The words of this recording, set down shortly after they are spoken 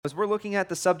As we're looking at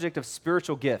the subject of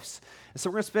spiritual gifts. And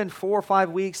so we're going to spend 4 or 5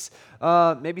 weeks,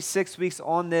 maybe 6 weeks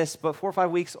on this, but 4 or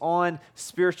 5 weeks on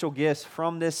spiritual gifts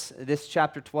from this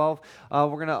chapter 12.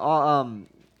 We're going to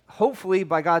hopefully,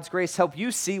 by God's grace, help you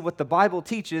see what the Bible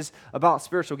teaches about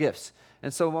spiritual gifts.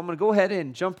 And so I'm going to go ahead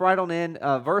and jump right on in.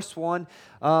 Verse 1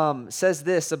 says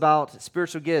this about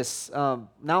spiritual gifts.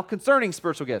 Now concerning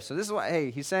spiritual gifts. So this is what,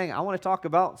 he's saying, I want to talk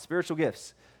about spiritual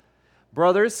gifts.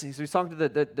 Brothers, he's talking to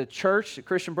the church, the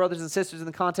Christian brothers and sisters in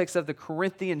the context of the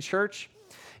Corinthian church.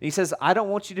 And he says, I don't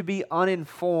want you to be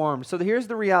uninformed. So here's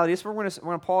the reality. This is where we're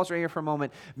going to pause right here for a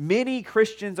moment. Many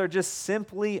Christians are just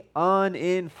simply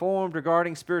uninformed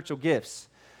regarding spiritual gifts.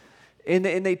 And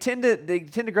they tend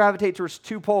to gravitate towards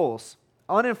two poles.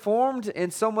 Uninformed in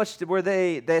so much where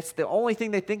that's the only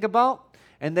thing they think about,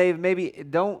 and they maybe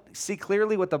don't see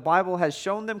clearly what the Bible has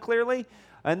shown them clearly.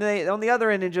 And they, on the other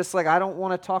end, and just like, I don't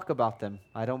want to talk about them.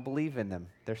 I don't believe in them.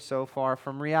 They're so far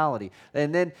from reality.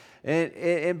 And then,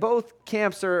 and both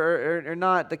camps are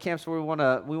not the camps where we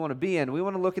want to be in. We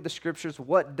want to look at the scriptures.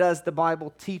 What does the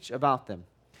Bible teach about them?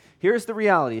 Here's the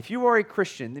reality. If you are a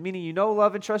Christian, meaning you know,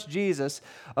 love, and trust Jesus,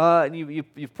 and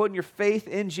you've put in your faith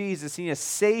in Jesus, and He has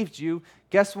saved you,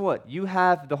 guess what? You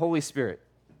have the Holy Spirit.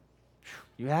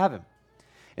 You have Him.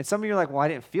 And some of you are like, well, I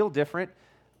didn't feel different,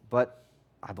 but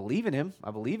I believe in Him. I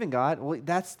believe in God. Well,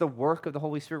 that's the work of the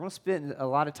Holy Spirit. We'll spend a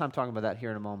lot of time talking about that here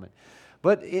in a moment.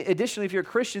 But additionally, if you're a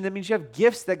Christian, that means you have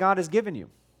gifts that God has given you.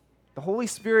 The Holy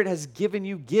Spirit has given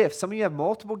you gifts. Some of you have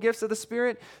multiple gifts of the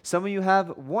Spirit. Some of you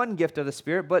have one gift of the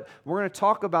Spirit. But we're going to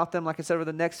talk about them, like I said, over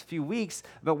the next few weeks,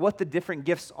 about what the different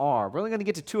gifts are. We're only going to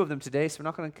get to 2 of them today, so we're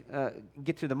not going to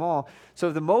get to them all.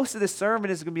 So the most of this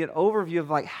sermon is going to be an overview of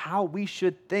like how we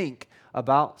should think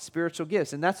about spiritual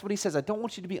gifts. And that's what he says. I don't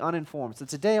want you to be uninformed. So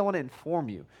today I want to inform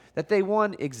you that they,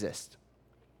 one, exist.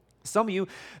 Some of you,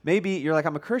 maybe you're like,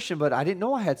 I'm a Christian, but I didn't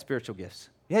know I had spiritual gifts.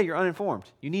 Yeah, you're uninformed.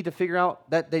 You need to figure out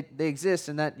that they exist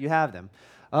and that you have them.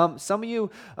 Some of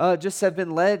you just have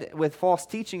been led with false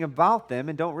teaching about them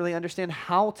and don't really understand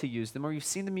how to use them, or you've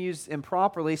seen them used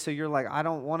improperly, so you're like, I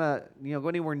don't want to go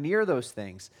anywhere near those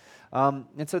things.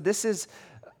 And so this is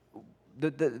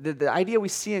the idea we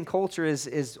see in culture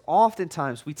is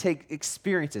oftentimes we take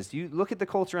experiences. You look at the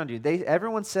culture around you.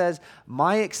 Everyone says,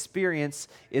 my experience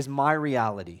is my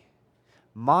reality.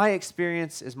 My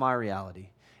experience is my reality.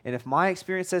 And if my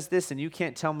experience says this and you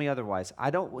can't tell me otherwise,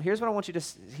 here's what I want you to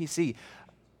see.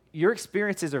 Your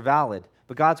experiences are valid,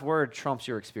 but God's word trumps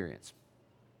your experience.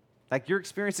 Like your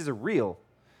experiences are real,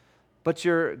 but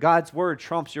God's word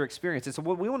trumps your experience. And so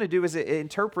what we want to do is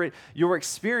interpret your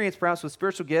experience perhaps with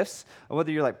spiritual gifts,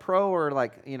 whether you're like pro or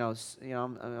like, I'm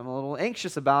a little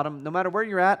anxious about them. No matter where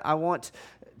you're at, I want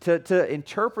to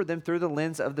interpret them through the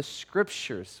lens of the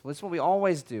scriptures. That's what we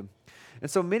always do. And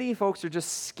so many folks are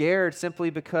just scared simply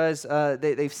because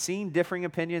they've seen differing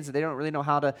opinions and they don't really know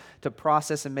how to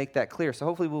process and make that clear. So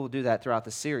hopefully we will do that throughout the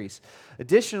series.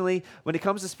 Additionally, when it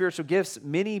comes to spiritual gifts,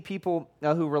 many people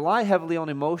who rely heavily on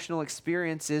emotional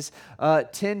experiences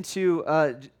tend to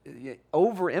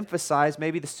overemphasize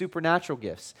maybe the supernatural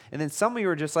gifts. And then some of you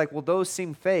are just like, well, those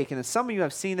seem fake. And then some of you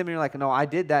have seen them and you're like, no, I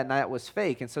did that and that was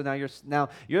fake. And so now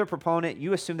you're a proponent.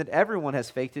 You assume that everyone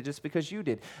has faked it just because you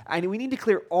did. And we need to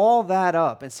clear all that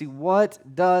up and see, what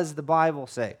does the Bible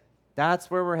say?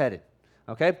 That's where we're headed.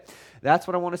 Okay? That's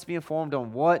what I want us to be informed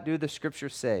on. What do the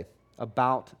scriptures say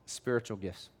about spiritual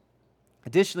gifts?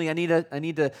 Additionally, I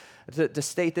need to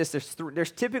state this.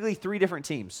 There's typically 3 different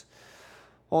teams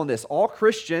on this. All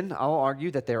Christian, I'll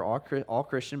argue that they're all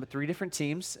Christian, but 3 different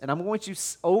teams. And I'm going to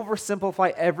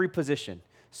oversimplify every position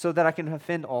so that I can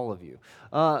offend all of you.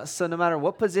 So no matter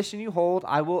what position you hold,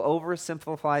 I will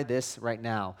oversimplify this right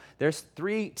now. There's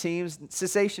 3 teams.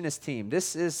 Cessationist team.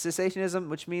 This is cessationism,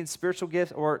 which means spiritual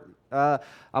gifts, or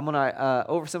I'm going to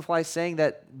oversimplify saying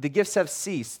that the gifts have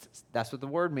ceased. That's what the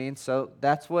word means. So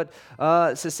that's what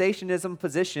cessationism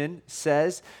position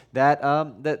says, that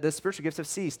the spiritual gifts have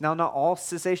ceased. Now, not all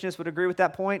cessationists would agree with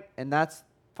that point, and that's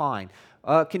fine.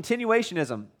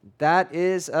 Continuationism, that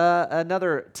is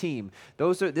another team.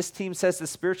 This team says the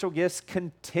spiritual gifts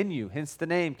continue, hence the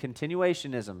name,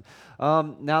 continuationism.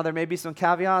 Now, there may be some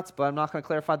caveats, but I'm not going to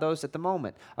clarify those at the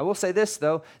moment. I will say this,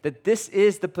 though, that this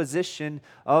is the position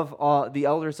of the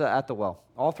elders at the well.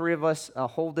 All 3 of us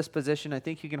hold this position. I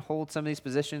think you can hold some of these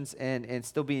positions and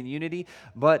still be in unity.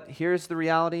 But here's the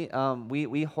reality.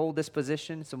 We hold this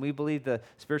position, so we believe the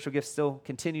spiritual gifts still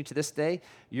continue to this day.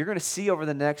 You're going to see over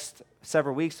the next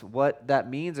several weeks what that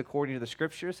means according to the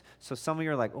scriptures. So some of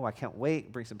you are like, oh, I can't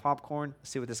wait. Bring some popcorn.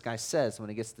 See what this guy says when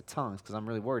he gets to tongues, because I'm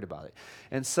really worried about it.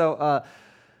 And so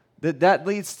That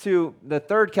leads to the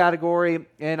third category,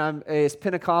 and is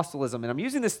Pentecostalism. And I'm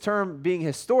using this term being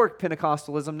historic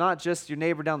Pentecostalism, not just your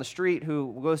neighbor down the street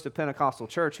who goes to a Pentecostal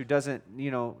church who doesn't,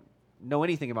 know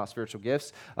anything about spiritual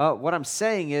gifts. What I'm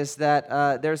saying is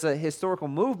that there's a historical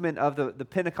movement of the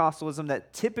Pentecostalism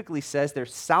that typically says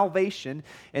there's salvation,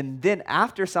 and then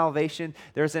after salvation,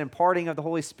 there's an imparting of the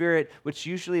Holy Spirit, which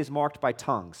usually is marked by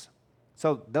tongues.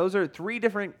 So those are three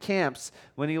different camps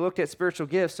when you look at spiritual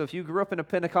gifts. So if you grew up in a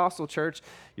Pentecostal church,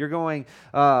 you're going,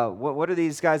 what are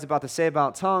these guys about to say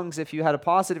about tongues? If you had a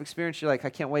positive experience, you're like, I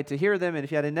can't wait to hear them. And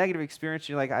if you had a negative experience,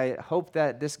 you're like, I hope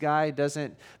that this guy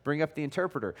doesn't bring up the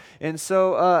interpreter. And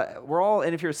so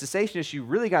and if you're a cessationist, you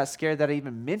really got scared that I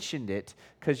even mentioned it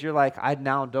because you're like, I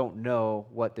now don't know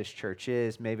what this church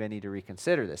is. Maybe I need to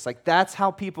reconsider this. Like, that's how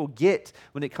people get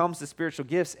when it comes to spiritual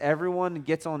gifts. Everyone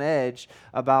gets on edge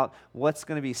about what's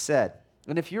going to be said.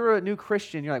 And if you're a new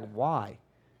Christian, you're like, why?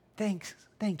 Thank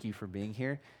you for being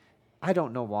here. I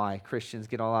don't know why Christians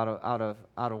get all out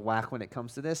of whack when it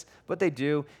comes to this, but they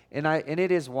do, and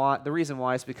it is why. The reason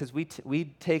why is because we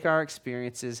take our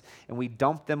experiences and we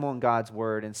dump them on God's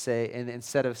word and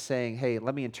instead of saying, hey,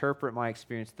 let me interpret my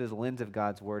experience through the lens of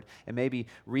God's word and maybe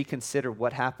reconsider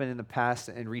what happened in the past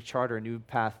and recharter a new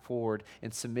path forward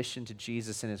in submission to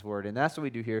Jesus and His word, and that's what we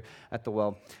do here at the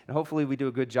Well. And hopefully we do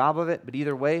a good job of it. But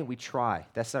either way, we try.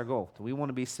 That's our goal. We want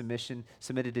to be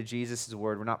submitted to Jesus'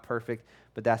 word. We're not perfect,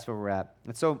 but that's where we're at.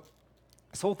 And so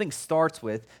this whole thing starts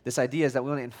with this idea is that we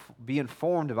want to be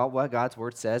informed about what God's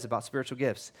word says about spiritual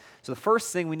gifts. So the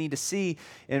first thing we need to see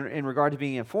in regard to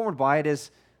being informed by it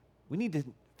is we need to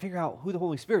figure out who the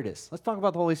Holy Spirit is. Let's talk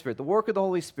about the Holy Spirit, the work of the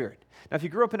Holy Spirit. Now, if you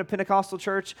grew up in a Pentecostal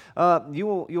church,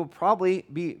 you'll probably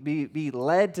be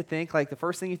led to think, like the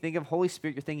first thing you think of Holy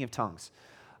Spirit, you're thinking of tongues.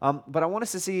 But I want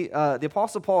us to see the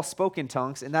Apostle Paul spoke in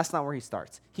tongues, and that's not where he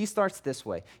starts. He starts this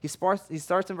way. He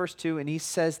starts in verse 2, and he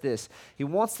says this. He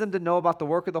wants them to know about the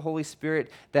work of the Holy Spirit,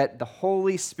 that the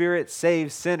Holy Spirit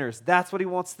saves sinners. That's what he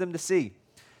wants them to see.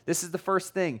 This is the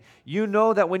first thing. You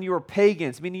know that when you were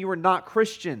pagans, meaning you were not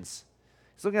Christians.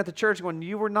 He's looking at the church going,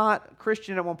 you were not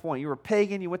Christian at one point. You were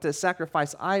pagan. You went to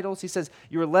sacrifice idols. He says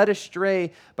you were led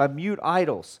astray by mute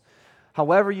idols.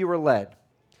 However you were led.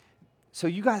 So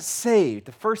you got saved.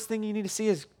 The first thing you need to see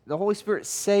is the Holy Spirit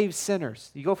saves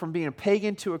sinners. You go from being a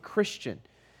pagan to a Christian.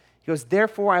 He goes,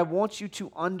 therefore, I want you to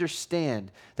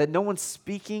understand that no one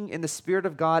speaking in the Spirit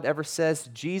of God ever says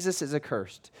Jesus is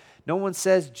accursed. No one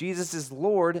says Jesus is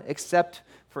Lord except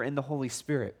for in the Holy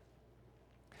Spirit.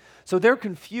 So they're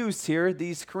confused here,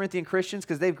 these Corinthian Christians,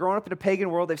 because they've grown up in a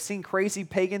pagan world. They've seen crazy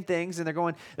pagan things,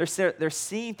 and they're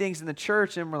seeing things in the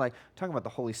church, and we're like, talking about the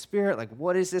Holy Spirit, like,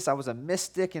 what is this? I was a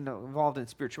mystic and involved in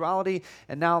spirituality,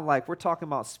 and now, like, we're talking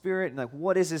about spirit, and like,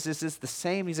 what is this? Is this the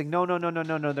same? He's like, no,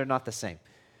 they're not the same.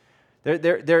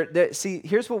 See,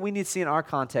 here's what we need to see in our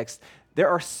context. There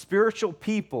are spiritual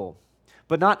people,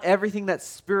 but not everything that's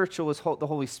spiritual is the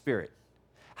Holy Spirit.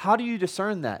 How do you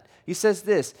discern that? He says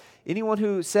this, anyone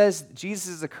who says Jesus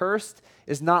is accursed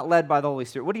is not led by the Holy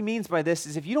Spirit. What he means by this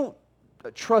is if you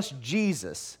don't trust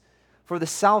Jesus for the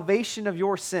salvation of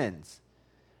your sins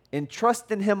and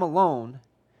trust in Him alone,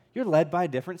 you're led by a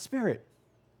different spirit,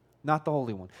 not the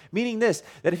Holy One. Meaning this,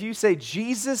 that if you say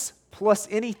Jesus plus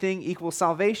anything equals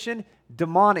salvation,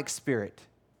 demonic spirit.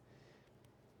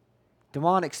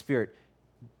 Demonic spirit.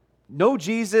 No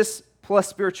Jesus plus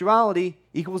spirituality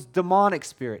equals demonic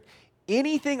spirit.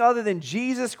 Anything other than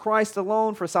Jesus Christ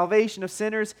alone for salvation of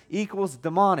sinners equals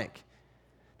demonic.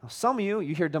 Now, some of you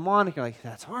hear demonic, you're like,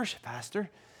 that's harsh, Pastor.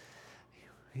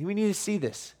 We need to see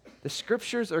this. The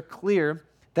scriptures are clear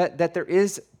that there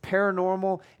is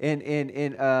paranormal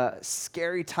and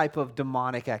scary type of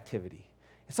demonic activity.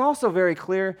 It's also very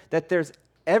clear that there's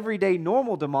everyday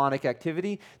normal demonic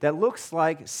activity that looks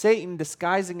like Satan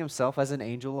disguising himself as an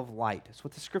angel of light. That's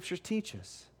what the scriptures teach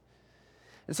us.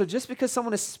 And so just because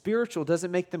someone is spiritual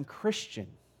doesn't make them Christian.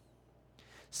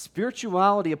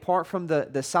 Spirituality, apart from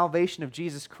the salvation of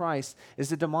Jesus Christ,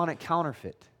 is a demonic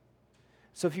counterfeit.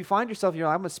 So if you find yourself,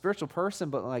 I'm a spiritual person,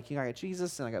 but like, I got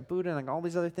Jesus and I got Buddha and I got all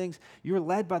these other things, you're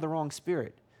led by the wrong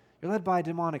spirit. You're led by a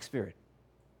demonic spirit.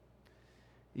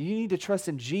 You need to trust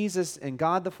in Jesus and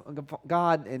God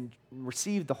and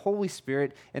receive the Holy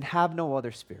Spirit and have no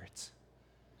other spirits.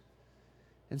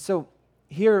 And so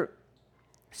here,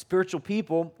 spiritual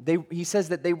people, he says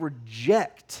that they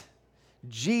reject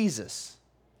Jesus.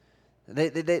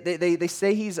 They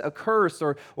say he's accursed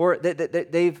or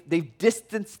they've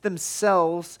distanced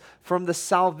themselves from the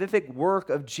salvific work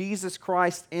of Jesus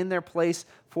Christ in their place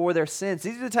for their sins.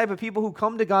 These are the type of people who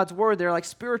come to God's word. They're like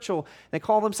spiritual. They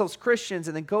call themselves Christians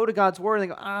and then go to God's word and they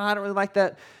go, I don't really like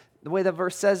that. the way the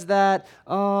verse says that.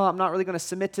 I'm not really going to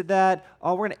submit to that.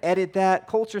 We're going to edit that.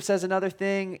 Culture says another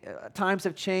thing. Times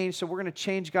have changed, so we're going to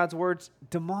change God's words.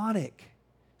 Demonic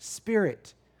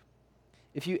spirit.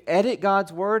 If you edit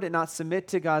God's word and not submit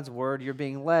to God's word, you're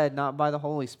being led not by the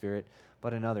Holy Spirit,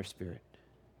 but another spirit.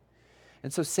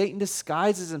 And so Satan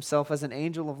disguises himself as an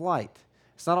angel of light.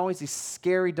 It's not always these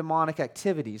scary demonic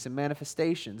activities and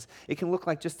manifestations. It can look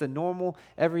like just a normal,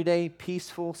 everyday,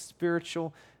 peaceful,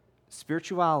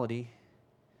 spirituality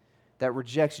that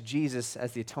rejects Jesus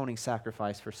as the atoning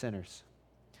sacrifice for sinners.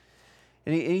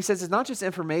 And he says it's not just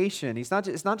information. It's not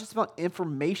just about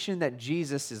information that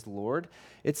Jesus is Lord.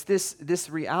 It's this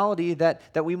reality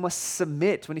that we must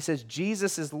submit. When he says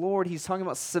Jesus is Lord, he's talking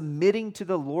about submitting to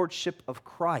the lordship of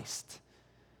Christ.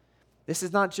 This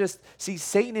is not just, see,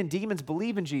 Satan and demons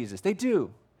believe in Jesus. They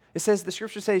do. It says, the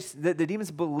scripture says that the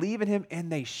demons believe in him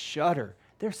and they shudder.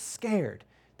 They're scared.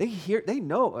 They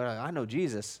know, I know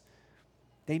Jesus.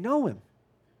 They know him,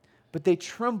 but they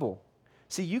tremble.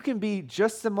 See, you can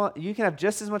have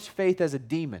just as much faith as a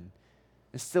demon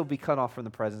and still be cut off from the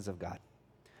presence of God.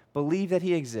 Believe that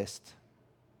he exists.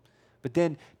 But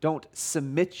then don't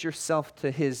submit yourself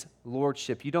to his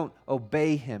lordship. You don't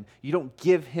obey him. You don't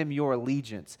give him your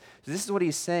allegiance. So this is what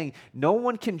he's saying. No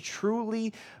one can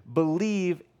truly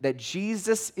believe that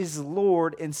Jesus is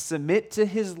Lord and submit to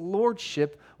his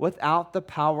lordship without the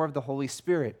power of the Holy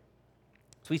Spirit.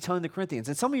 So he's telling the Corinthians.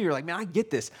 And some of you are like, man, I get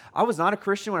this. I was not a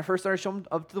Christian when I first started showing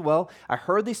up to the well. I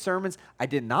heard these sermons. I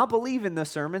did not believe in the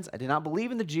sermons. I did not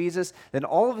believe in the Jesus. Then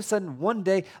all of a sudden, one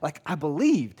day, I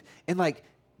believed. And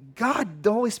God,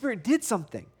 the Holy Spirit did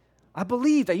something. I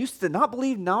believed. I used to not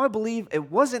believe. Now I believe.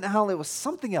 It wasn't hell. It was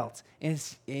something else. And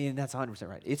that's 100%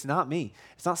 right. It's not me.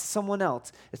 It's not someone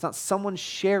else. It's not someone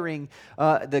sharing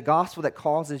the gospel that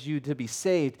causes you to be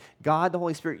saved. God, the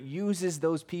Holy Spirit, uses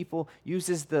those people,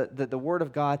 uses the word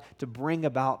of God to bring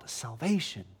about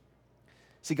salvation.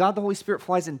 See, God, the Holy Spirit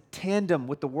flies in tandem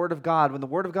with the Word of God. When the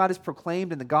Word of God is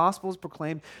proclaimed and the gospel is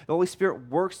proclaimed, the Holy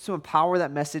Spirit works to empower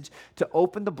that message to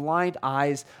open the blind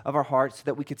eyes of our hearts so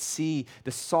that we could see,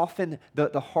 to soften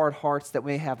the hard hearts that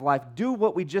may have life. Do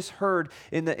what we just heard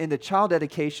in the child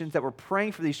dedications, that we're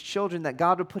praying for these children, that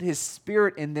God would put his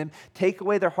Spirit in them, take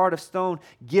away their heart of stone,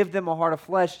 give them a heart of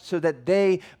flesh, so that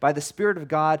they, by the Spirit of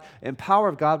God and power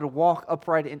of God, would walk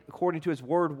upright according to his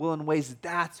word, will, and ways.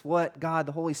 That's what God,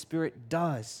 the Holy Spirit,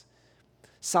 does.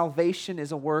 Salvation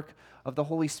is a work of the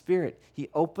Holy Spirit. He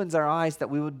opens our eyes that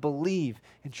we would believe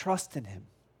and trust in him.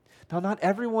 Now, not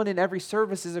everyone in every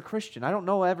service is a Christian. I don't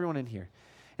know everyone in here.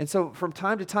 And so from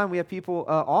time to time, we have people,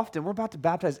 often, we're about to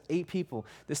baptize 8 people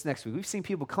this next week. We've seen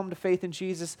people come to faith in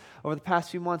Jesus over the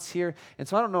past few months here. And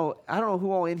so I don't know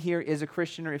who all in here is a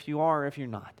Christian, or if you are or if you're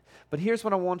not. But here's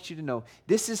what I want you to know.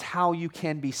 This is how you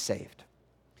can be saved.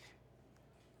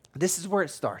 This is where it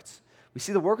starts. We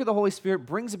see the work of the Holy Spirit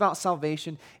brings about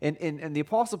salvation, and the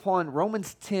Apostle Paul in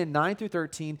Romans 10, 9 through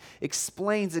 13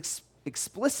 explains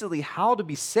explicitly how to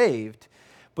be saved,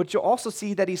 but you'll also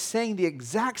see that he's saying the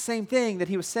exact same thing that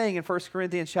he was saying in 1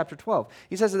 Corinthians chapter 12.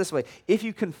 He says it this way: if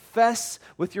you confess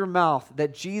with your mouth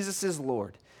that Jesus is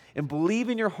Lord and believe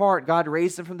in your heart God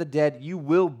raised him from the dead, you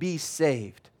will be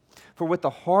saved. For with the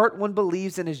heart one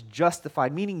believes and is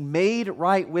justified, meaning made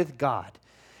right with God.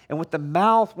 And with the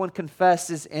mouth one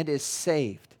confesses and is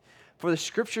saved. For the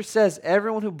scripture says,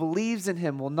 everyone who believes in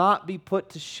him will not be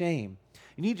put to shame.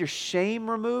 You need your shame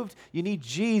removed. You need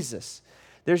Jesus.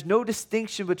 There's no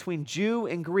distinction between Jew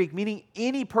and Greek, meaning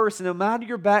any person, no matter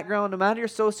your background, no matter your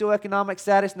socioeconomic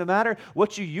status, no matter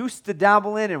what you used to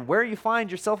dabble in and where you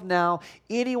find yourself now,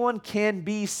 anyone can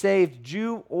be saved,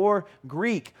 Jew or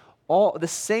Greek. The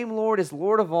same Lord is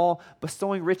Lord of all,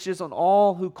 bestowing riches on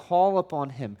all who call upon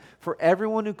him. For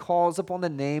everyone who calls upon the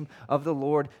name of the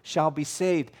Lord shall be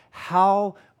saved.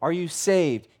 How are you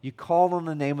saved? You call on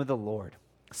the name of the Lord.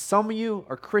 Some of you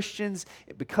are Christians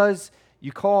because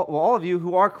all of you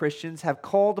who are Christians have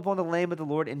called upon the name of the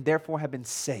Lord and therefore have been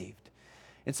saved.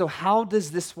 And so how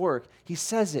does this work? He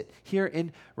says it here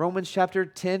in Romans chapter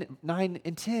 10, 9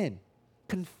 and 10.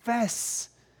 Confess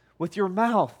with your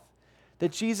mouth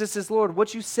that Jesus is Lord.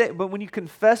 What you say, but when you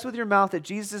confess with your mouth that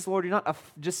Jesus is Lord, you're not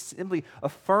just simply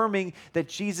affirming that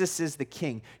Jesus is the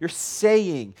King. You're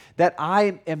saying that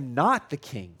I am not the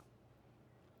King.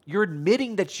 You're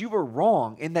admitting that you were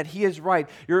wrong and that he is right.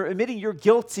 You're admitting you're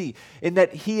guilty and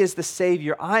that he is the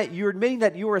Savior. You're admitting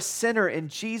that you are a sinner and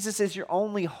Jesus is your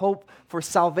only hope for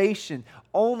salvation,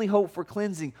 only hope for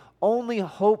cleansing, only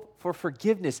hope for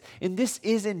forgiveness. And this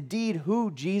is indeed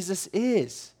who Jesus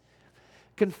is.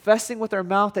 Confessing with our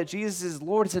mouth that Jesus is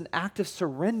Lord is an act of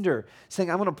surrender,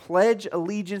 saying, I'm going to pledge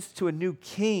allegiance to a new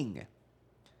king.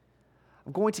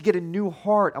 I'm going to get a new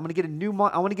heart. I'm going to get a new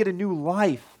mind. I want to get a new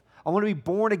life. I want to be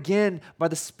born again by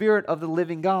the Spirit of the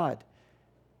living God.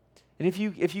 And if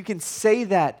you can say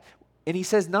that, and he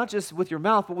says not just with your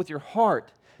mouth, but with your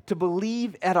heart, to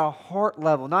believe at a heart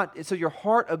level, not so your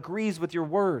heart agrees with your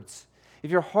words. If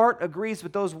your heart agrees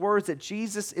with those words that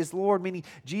Jesus is Lord, meaning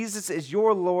Jesus is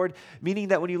your Lord, meaning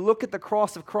that when you look at the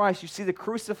cross of Christ, you see the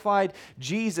crucified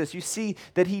Jesus, you see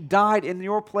that he died in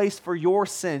your place for your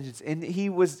sins, and he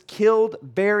was killed,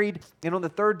 buried, and on the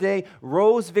third day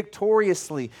rose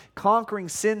victoriously, conquering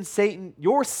sin, Satan,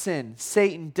 your sin,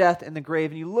 Satan, death, and the grave.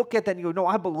 And you look at that and you go, no,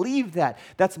 I believe that.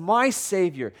 That's my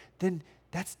Savior. Then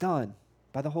that's done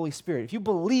by the Holy Spirit. If you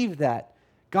believe that,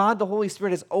 God, the Holy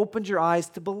Spirit, has opened your eyes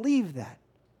to believe that.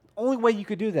 The only way you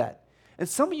could do that. And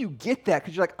some of you get that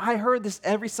because you're like, I heard this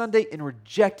every Sunday and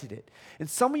rejected it. And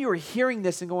some of you are hearing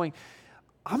this and going,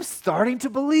 I'm starting to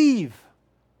believe.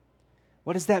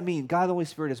 What does that mean? God, the Holy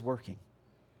Spirit is working.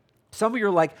 Some of you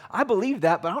are like, I believe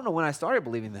that, but I don't know when I started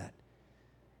believing that.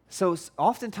 So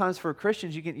oftentimes for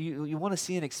Christians, you want to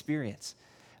see an experience.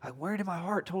 Like, where did my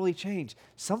heart totally change?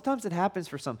 Sometimes it happens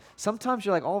for some. Sometimes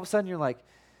you're like, all of a sudden you're like,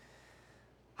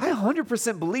 I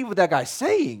 100% believe what that guy's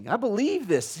saying. I believe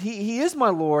this. He is my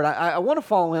Lord. I want to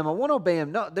follow him. I want to obey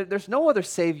him. No, there's no other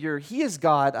Savior. He is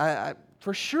God.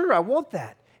 For sure, I want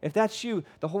that. If that's you,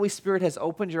 the Holy Spirit has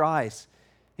opened your eyes.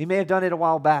 He may have done it a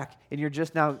while back, and you're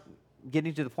just now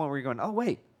getting to the point where you're going, oh,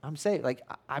 wait, I'm saved. Like,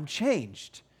 I'm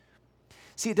changed.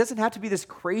 See, it doesn't have to be this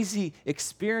crazy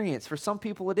experience. For some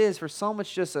people it is. For some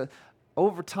it's just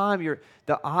over time, your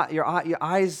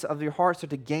eyes of your heart start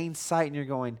to gain sight, and you're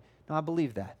going, no, I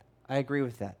believe that. I agree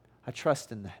with that. I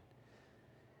trust in that.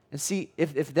 And see,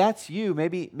 if that's you,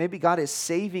 maybe God is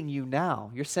saving you now.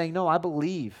 You're saying, no, I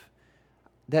believe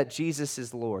that Jesus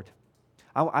is Lord.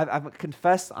 I've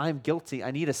confessed I'm guilty.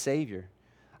 I need a Savior.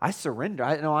 I surrender.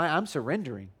 I'm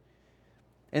surrendering.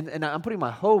 And I'm putting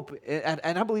my hope, and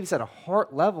I believe it's at a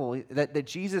heart level that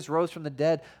Jesus rose from the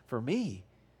dead for me.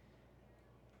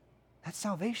 That's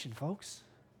salvation, folks.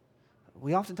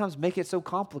 We oftentimes make it so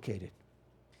complicated.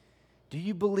 Do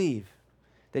you believe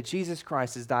that Jesus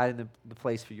Christ has died in the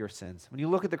place for your sins? When you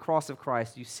look at the cross of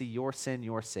Christ, you see your sin,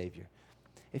 your Savior.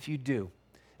 If you do,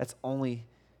 that's only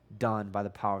done by the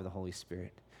power of the Holy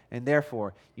Spirit. And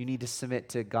therefore, you need to submit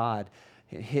to God,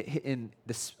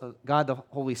 God the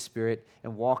Holy Spirit,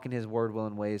 and walk in his word, will,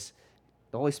 and ways.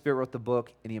 The Holy Spirit wrote the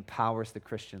book, and he empowers the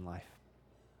Christian life.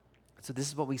 So this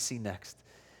is what we see next,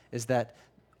 is that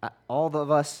all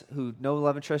of us who know,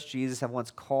 love, and trust Jesus have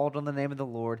once called on the name of the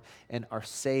Lord and are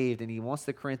saved. And he wants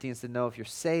the Corinthians to know, if you're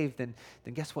saved, then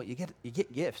guess what? You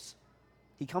get gifts.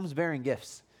 He comes bearing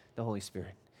gifts, the Holy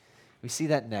Spirit. We see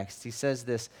that next. He says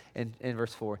this in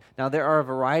verse 4. Now there are a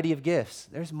variety of gifts.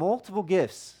 There's multiple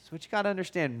gifts. So what you got to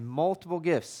understand, multiple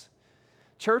gifts.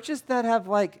 Churches that have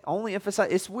only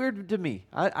emphasized, it's weird to me.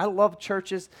 I love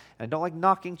churches, and I don't like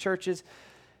knocking churches.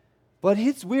 But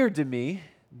it's weird to me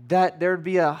that there'd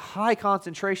be a high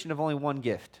concentration of only one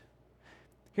gift.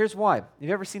 Here's why. Have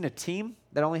you ever seen a team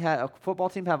that only had, a football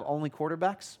team have only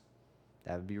quarterbacks?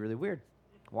 That would be really weird.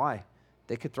 Why?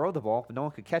 They could throw the ball, but no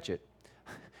one could catch it.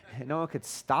 No one could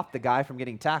stop the guy from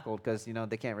getting tackled because,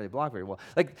 they can't really block very well.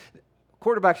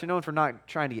 Quarterbacks are known for not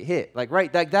trying to get hit.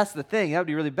 That's the thing. That would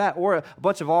be really bad. Or a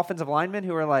bunch of offensive linemen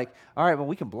who are like, all right, well,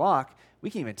 we can block. We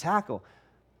can even tackle.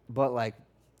 But,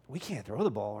 we can't throw the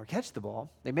ball or catch the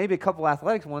ball. They may be a couple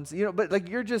athletic ones,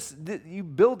 but you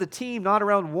build a team not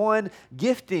around one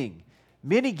gifting.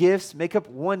 Many gifts make up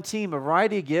one team, a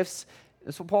variety of gifts.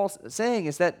 That's what Paul's saying,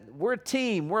 is that we're a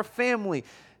team, we're a family.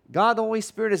 God, the Holy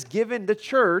Spirit, has given the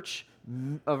church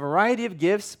a variety of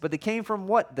gifts, but they came from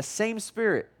what? The same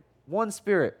Spirit, one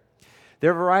Spirit.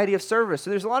 There are a variety of service. So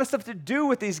there's a lot of stuff to do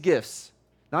with these gifts.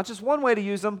 Not just one way to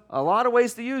use them, a lot of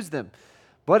ways to use them.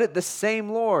 But at the same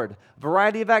Lord.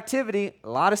 Variety of activity, a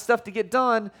lot of stuff to get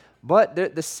done, but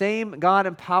the same God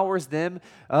empowers them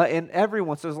and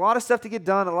everyone. So there's a lot of stuff to get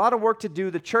done, a lot of work to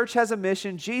do. The church has a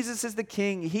mission. Jesus is the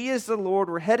King. He is the Lord.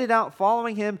 We're headed out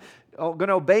following him, going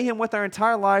to obey him with our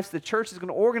entire lives. The church is going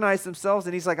to organize themselves,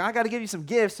 and he's like, I got to give you some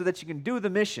gifts so that you can do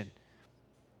the mission.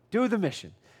 Do the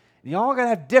mission. And y'all got to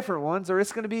have different ones, or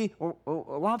it's going to be a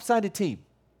lopsided team.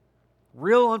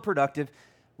 Real unproductive,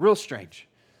 real strange.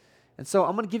 And so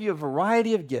I'm going to give you a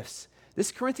variety of gifts.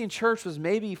 This Corinthian church was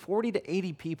maybe 40 to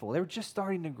 80 people. They were just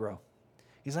starting to grow.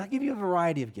 He's like, I'll give you a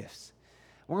variety of gifts.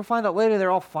 We're going to find out later they're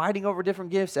all fighting over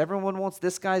different gifts. Everyone wants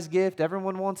this guy's gift.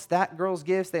 Everyone wants that girl's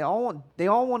gifts. They all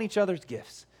want each other's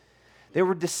gifts. They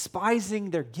were despising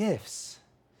their gifts.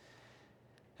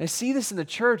 And I see this in the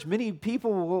church. Many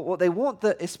people, they want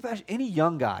especially any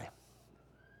young guy.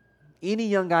 Any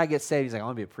young guy gets saved, he's like, I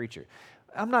want to be a preacher.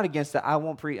 I'm not against that. I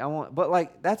won't preach. But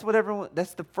like that's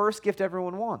the first gift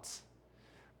everyone wants.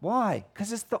 Why?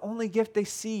 Because it's the only gift they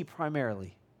see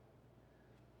primarily.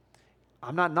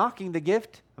 I'm not knocking the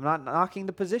gift. I'm not knocking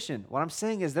the position. What I'm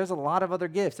saying is there's a lot of other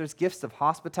gifts. There's gifts of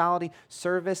hospitality,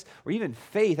 service, or even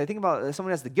faith. I think about if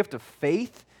someone has the gift of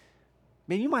faith.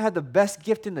 Man, you might have the best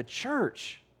gift in the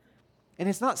church. And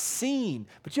it's not seen,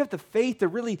 but you have the faith to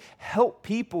really help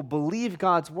people believe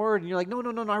God's word. And you're like, no,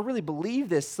 I really believe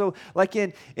this. So like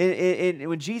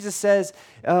when Jesus says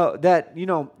that,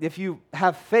 if you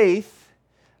have faith,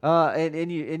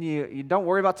 and you don't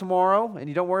worry about tomorrow, and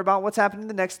you don't worry about what's happening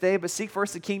the next day, but seek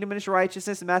first the kingdom and its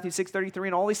righteousness in Matthew 6:33,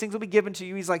 and all these things will be given to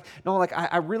you. He's like, no, like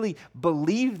I really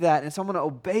believe that, and so I'm going to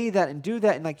obey that and do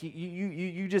that. And like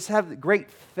you just have great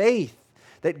faith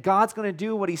that God's going to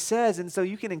do what he says. And so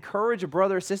you can encourage a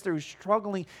brother or sister who's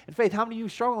struggling in faith. How many of you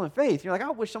struggle in faith? You're like,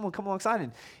 I wish someone would come alongside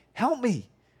and help me.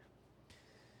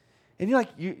 And you're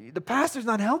like, the pastor's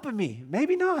not helping me.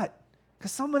 Maybe not.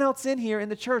 Because someone else in here in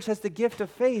the church has the gift of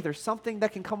faith or something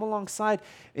that can come alongside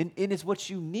and is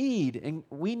what you need. And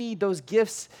we need those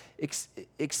gifts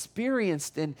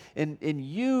experienced and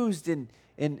used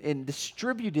and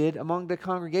distributed among the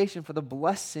congregation for the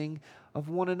blessing of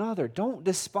one another. Don't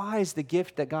despise the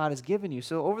gift that God has given you.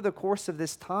 So over the course of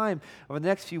this time, over the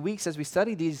next few weeks as we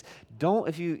study these,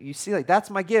 if you see like, that's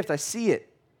my gift, I see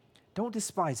it, don't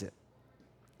despise it.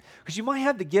 Because you might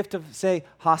have the gift of, say,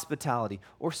 hospitality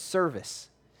or service.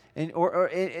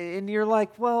 And you're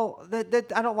like, well,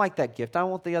 that I don't like that gift. I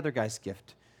want the other guy's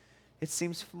gift. It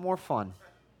seems more fun.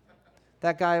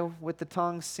 That guy with the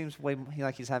tongues seems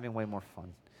like he's having way more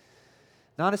fun.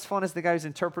 Not as fun as the guy who's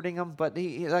interpreting them, but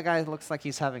that guy looks like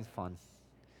he's having fun.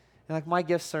 And like, my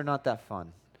gifts are not that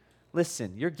fun.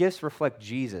 Listen, your gifts reflect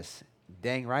Jesus.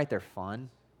 Dang right, they're fun.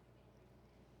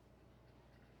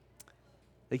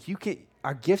 Like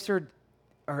our gifts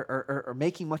are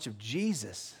making much of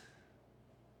Jesus,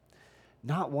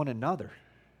 not one another.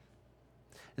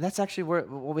 And that's actually what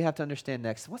we have to understand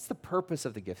next. What's the purpose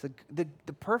of the gift?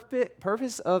 The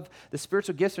purpose of the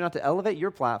spiritual gifts are not to elevate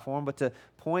your platform, but to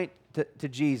point to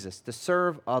Jesus, to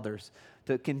serve others,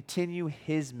 to continue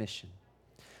his mission.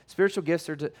 Spiritual gifts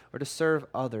are to serve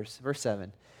others. Verse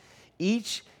 7.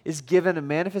 Each is given a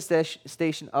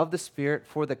manifestation of the Spirit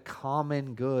for the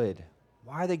common good.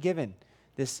 Why are they given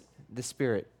the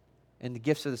Spirit and the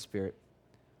gifts of the Spirit?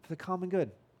 For the common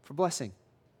good, for blessing.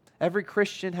 Every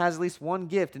Christian has at least one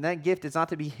gift, and that gift is not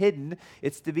to be hidden.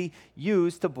 It's to be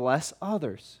used to bless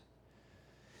others.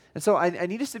 And so I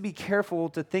need us to be careful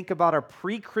to think about our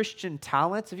pre-Christian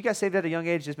talents. If you got saved at a young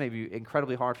age, this may be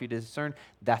incredibly hard for you to discern.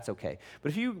 That's okay.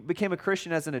 But if you became a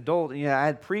Christian as an adult, and I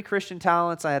had pre-Christian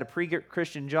talents, I had a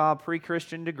pre-Christian job,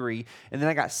 pre-Christian degree, and then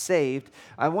I got saved,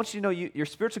 I want you to know your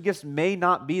spiritual gifts may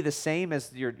not be the same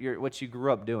as what you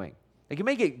grew up doing. Like you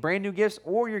may get brand new gifts,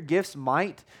 or your gifts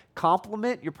might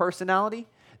complement your personality.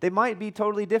 They might be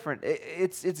totally different.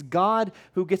 It's God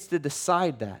who gets to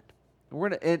decide that.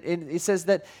 And it says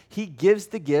that he gives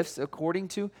the gifts according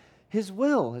to his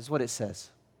will, is what it says.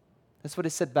 That's what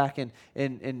it said back in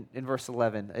verse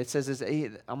 11. It says,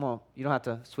 you don't have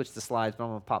to switch the slides, but I'm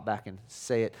going to pop back and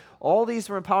say it. All these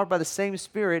were empowered by the same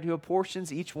Spirit who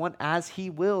apportions each one as he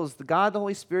wills. The God, the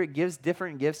Holy Spirit, gives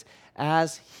different gifts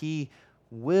as he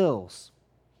wills.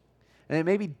 And it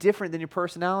may be different than your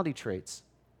personality traits.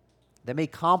 They may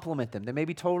complement them. They may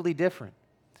be totally different.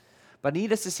 But I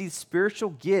need us to see spiritual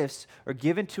gifts are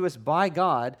given to us by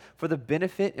God for the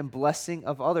benefit and blessing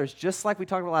of others, just like we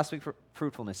talked about last week for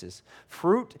fruitfulness is.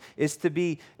 Fruit is to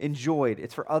be enjoyed.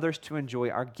 It's for others to enjoy.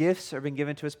 Our gifts are being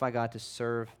given to us by God to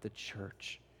serve the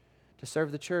church. To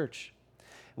serve the church.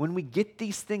 When we get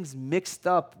these things mixed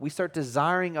up, we start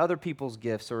desiring other people's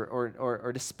gifts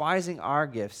or despising our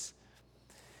gifts.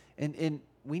 And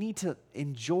we need to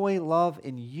enjoy, love,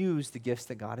 and use the gifts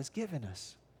that God has given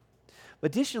us.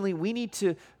 Additionally, we need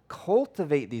to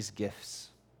cultivate these gifts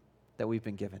that we've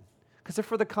been given because they're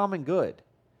for the common good.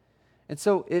 And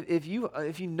so if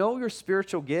you know your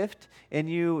spiritual gift and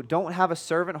you don't have a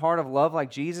servant heart of love like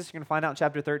Jesus, you're going to find out in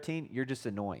chapter 13, you're just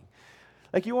annoying.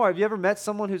 Like you are. Have you ever met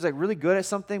someone who's like really good at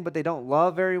something, but they don't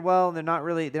love very well, and they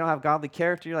don't have godly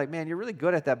character? You're like, man, you're really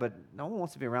good at that, but no one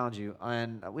wants to be around you,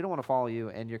 and we don't want to follow you,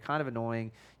 and you're kind of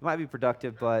annoying. You might be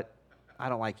productive, but I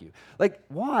don't like you. Like,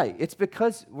 why? It's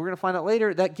because we're going to find out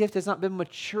later that gift has not been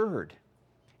matured.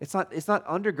 It's not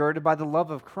undergirded by the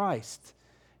love of Christ.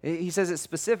 He says it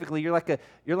specifically. You're like an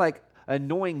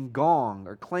annoying gong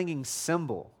or clanging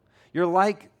cymbal. You're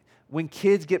like when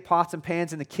kids get pots and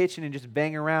pans in the kitchen and just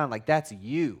bang around, like that's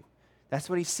you. That's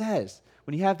what he says.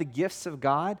 When you have the gifts of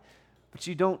God, but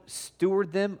you don't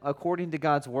steward them according to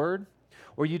God's word,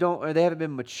 or you don't, or they haven't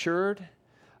been matured,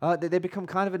 they become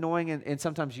kind of annoying and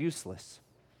sometimes useless.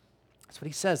 That's what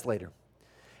he says later.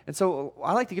 And so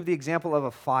I like to give the example of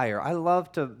a fire. I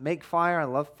love to make fire. I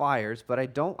love fires, but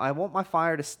I want my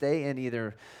fire to stay in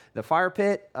either the fire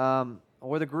pit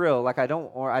or the grill. I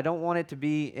don't want it to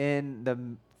be in the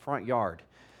front yard.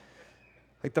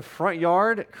 Like the front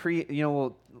yard,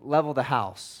 will level the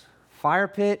house. Fire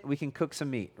pit, we can cook some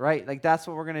meat, right? Like that's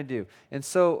what we're gonna do. And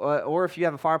so, or if you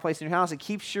have a fireplace in your house, it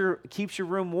keeps your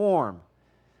room warm.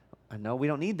 I know we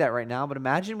don't need that right now, but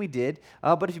imagine we did.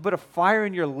 But if you put a fire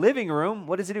in your living room,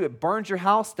 what does it do? It burns your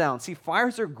house down. See,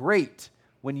 fires are great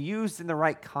when used in the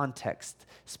right context.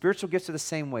 Spiritual gifts are the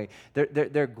same way.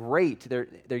 They're great.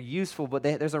 They're useful, but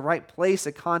there's a right place,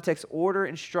 a context, order,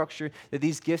 and structure that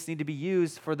these gifts need to be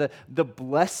used for the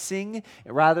blessing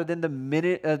rather than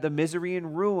the misery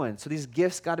and ruin. So these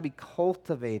gifts got to be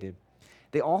cultivated.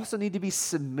 They also need to be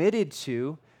submitted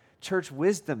to church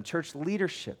wisdom, church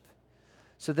leadership,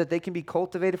 so that they can be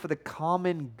cultivated for the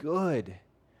common good.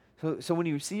 So when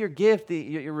you see your gift,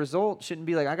 your result shouldn't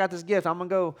be like, I got this gift, I'm gonna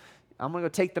go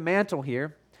take the mantle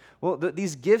here. Well,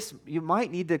 these gifts, you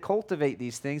might need to cultivate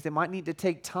these things. They might need to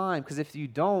take time, because if you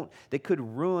don't, they could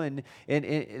ruin you,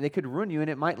 and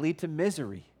it might lead to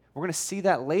misery. We're going to see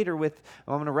that later I'm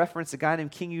going to reference a guy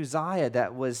named King Uzziah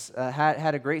that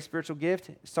had a great spiritual gift,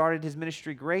 started his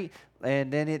ministry great,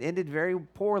 and then it ended very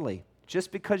poorly.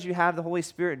 Just because you have the Holy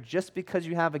Spirit, just because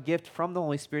you have a gift from the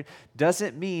Holy Spirit,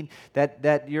 doesn't mean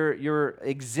that you're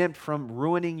exempt from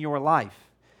ruining your life.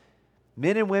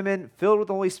 Men and women filled with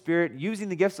the Holy Spirit, using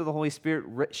the gifts of the Holy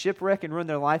Spirit, shipwreck and ruin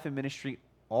their life and ministry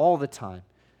all the time.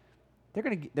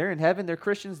 They're in heaven, they're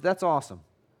Christians, that's awesome.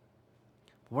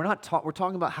 We're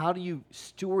talking about how do you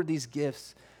steward these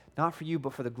gifts, not for you,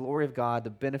 but for the glory of God, the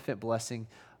benefit blessing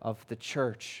of the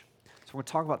church. So we're going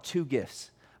to talk about two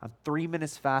gifts. I'm 3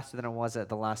 minutes faster than I was at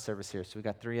the last service here, so we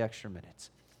got 3 extra minutes.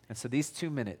 And so these two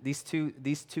gifts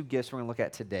we're going to look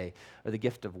at today are the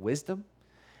gift of wisdom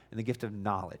and the gift of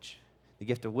knowledge. The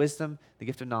gift of wisdom, the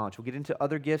gift of knowledge. We'll get into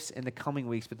other gifts in the coming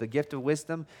weeks, but the gift of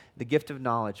wisdom, the gift of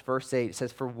knowledge. Verse 8, it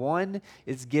says, "For one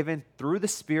is given through the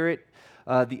Spirit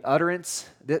the utterance."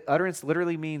 The utterance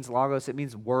literally means logos. It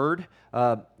means word,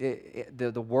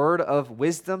 the word of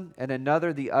wisdom, and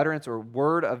another the utterance or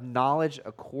word of knowledge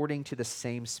according to the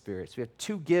same Spirit. So we have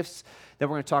two gifts that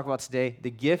we're going to talk about today, the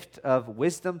gift of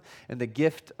wisdom and the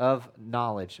gift of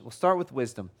knowledge. We'll start with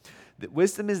wisdom.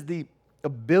 Wisdom is the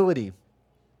ability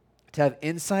to have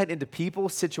insight into people,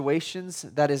 situations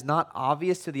that is not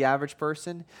obvious to the average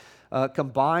person,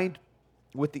 combined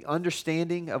with the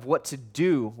understanding of what to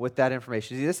do with that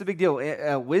information. See, this is a big deal.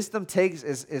 Wisdom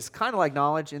is kind of like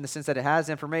knowledge in the sense that it has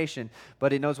information,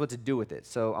 but it knows what to do with it.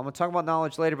 So I'm going to talk about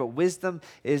knowledge later, but wisdom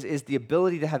is the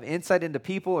ability to have insight into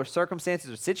people or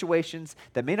circumstances or situations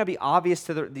that may not be obvious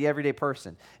to the everyday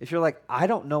person. If you're like, I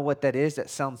don't know what that is, that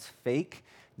sounds fake,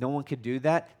 no one could do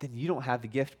that, then you don't have the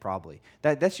gift probably.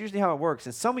 That's usually how it works.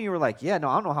 And some of you are like, yeah, no,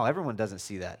 I don't know how everyone doesn't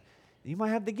see that. You might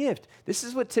have the gift. This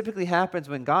is what typically happens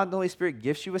when God and the Holy Spirit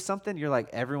gifts you with something. You're like,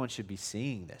 everyone should be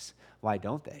seeing this. Why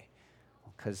don't they?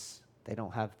 Because they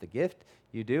don't have the gift.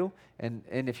 You do. And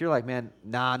if you're like, man,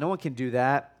 nah, no one can do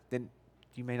that, then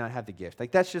you may not have the gift.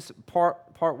 Like that's just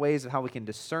part ways of how we can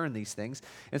discern these things.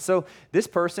 And so this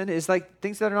person is like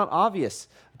things that are not obvious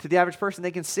to the average person they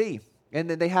can see. And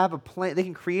then they have a plan, they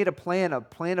can create a plan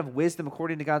of wisdom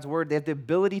according to God's word. They have the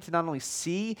ability to not only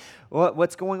see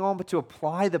what's going on, but to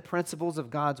apply the principles of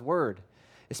God's word,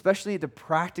 especially the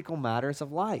practical matters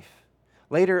of life.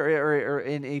 Later, or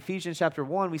in Ephesians chapter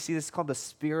 1, we see this called the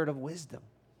spirit of wisdom.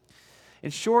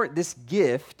 In short, this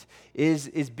gift is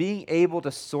being able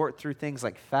to sort through things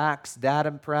like facts,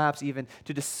 data, perhaps even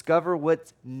to discover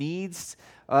what needs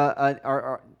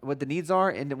what the needs are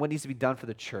and what needs to be done for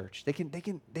the church. They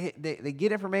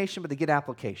get information, but they get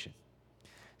application.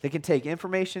 They can take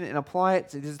information and apply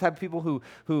it. So these are the type of people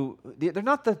who they're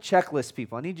not the checklist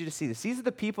people. I need you to see this. These are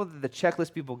the people that the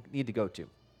checklist people need to go to.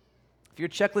 If you're a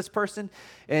checklist person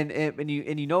and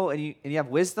you have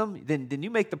wisdom, then you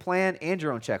make the plan and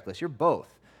your own checklist. You're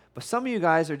both. But some of you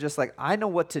guys are just like, I know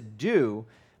what to do,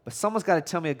 but someone's got to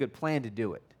tell me a good plan to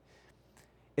do it.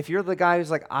 If you're the guy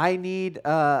who's like, I'm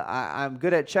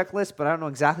good at checklists, but I don't know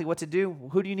exactly what to do,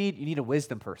 who do you need? You need a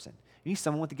wisdom person. You need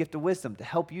someone with the gift of wisdom to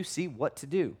help you see what to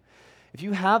do. If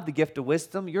you have the gift of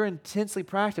wisdom, you're intensely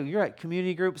practical. You're at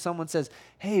community group, someone says,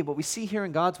 hey, what we see here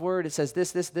in God's word, it says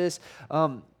this,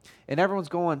 and everyone's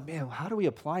going, man, how do we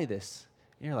apply this?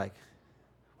 And you're like,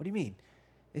 what do you mean?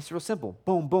 It's real simple.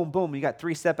 Boom, boom, boom. You got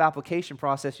 3-step application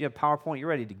process. You have PowerPoint. You're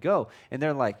ready to go. And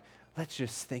they're like, let's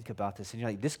just think about this. And you're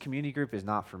like, this community group is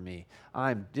not for me.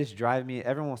 I'm just driving me.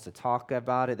 Everyone wants to talk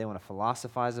about it. They want to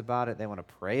philosophize about it. They want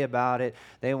to pray about it.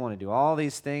 They want to do all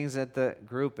these things at the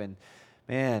group. And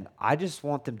man, I just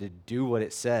want them to do what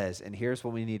it says. And here's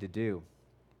what we need to do.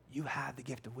 You have the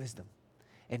gift of wisdom.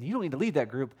 And you don't need to lead that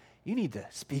group. You need to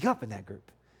speak up in that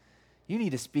group. You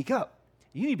need to speak up.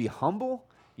 You need to be humble.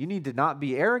 You need to not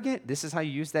be arrogant. This is how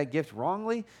you use that gift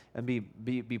wrongly and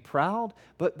be proud.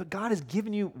 But God has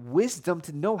given you wisdom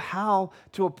to know how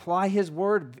to apply his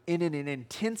word in an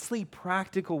intensely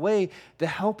practical way to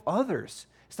help others.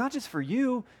 It's not just for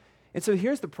you. And so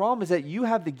here's the problem is that you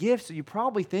have the gift, so you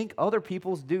probably think other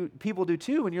people do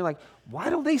too. And you're like, why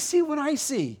don't they see what I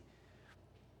see?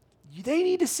 They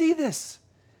need to see this.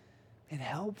 And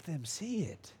help them see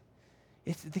it.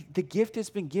 It's the gift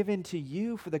has been given to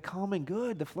you for the common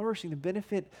good, the flourishing, the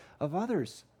benefit of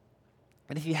others.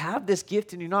 And if you have this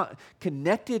gift and you're not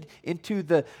connected into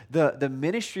the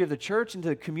ministry of the church, into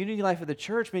the community life of the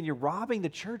church, man, you're robbing the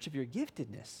church of your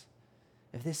giftedness,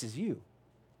 if this is you.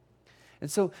 And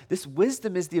so this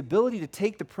wisdom is the ability to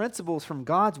take the principles from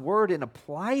God's word and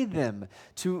apply them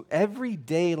to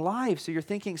everyday life. So you're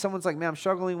thinking, someone's like, man, I'm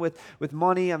struggling with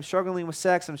money, I'm struggling with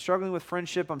sex, I'm struggling with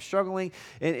friendship, I'm struggling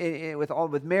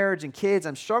with marriage and kids,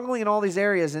 I'm struggling in all these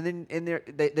areas. And then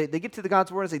they get to the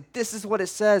God's word and say, this is what it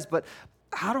says, but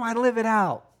how do I live it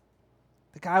out?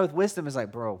 The guy with wisdom is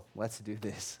like, bro, let's do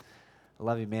this. I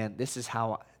love you, man. This is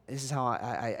how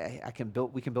I can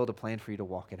build. We can build a plan for you to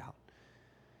walk it out.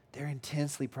 They're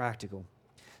intensely practical.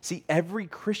 See, every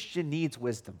Christian needs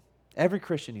wisdom. Every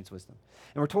Christian needs wisdom.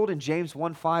 And we're told in James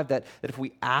 1:5 that if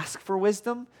we ask for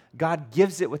wisdom, God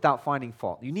gives it without finding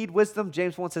fault. You need wisdom,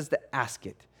 James 1 says to ask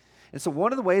it. And so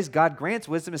one of the ways God grants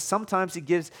wisdom is sometimes he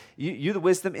gives you the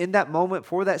wisdom in that moment,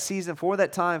 for that season, for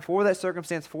that time, for that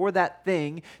circumstance, for that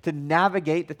thing, to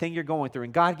navigate the thing you're going through.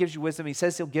 And God gives you wisdom. He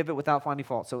says he'll give it without finding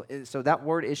fault. So that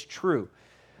word is true.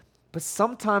 But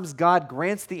sometimes God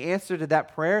grants the answer to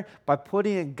that prayer by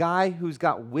putting a guy who's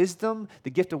got wisdom, the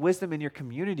gift of wisdom, in your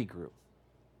community group.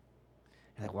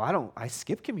 You're like, well, I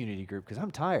skip community group because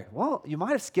I'm tired. Well, you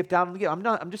might have skipped out.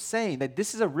 I'm just saying that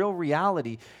this is a real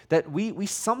reality that we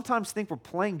sometimes think we're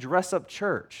playing dress-up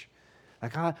church.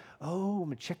 Like, I'm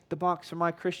going to check the box for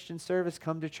my Christian service,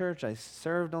 come to church. I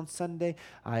served on Sunday.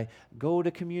 I go to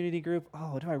community group.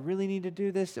 Oh, do I really need to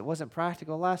do this? It wasn't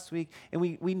practical last week. And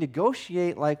we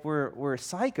negotiate like we're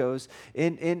psychos,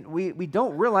 and we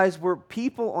don't realize we're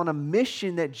people on a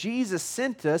mission that Jesus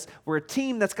sent us. We're a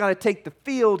team that's got to take the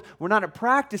field. We're not at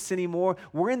practice anymore.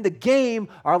 We're in the game.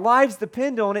 Our lives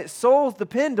depend on it. Souls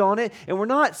depend on it. And we're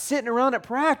not sitting around at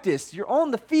practice. You're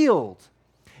on the field.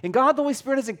 And God, the Holy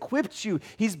Spirit, has equipped you.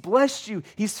 He's blessed you.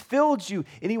 He's filled you.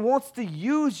 And he wants to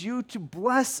use you to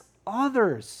bless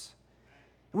others.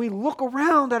 And we look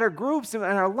around at our groups and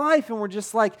our life, and we're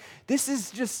just like, this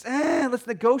is just, let's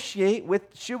negotiate with,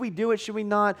 should we do it, should we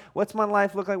not? What's my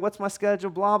life look like? What's my schedule?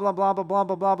 Blah, blah, blah, blah, blah,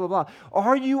 blah, blah, blah, blah.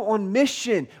 Are you on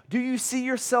mission? Do you see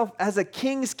yourself as a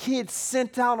king's kid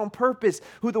sent out on purpose,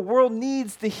 who the world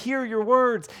needs to hear your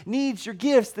words, needs your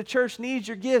gifts, the church needs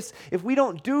your gifts? If we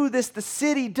don't do this, the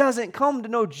city doesn't come to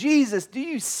know Jesus. Do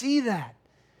you see that?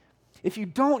 If you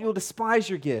don't, you'll despise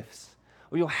your gifts.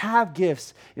 Or you'll have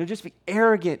gifts. You'll just be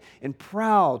arrogant and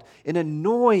proud and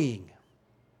annoying.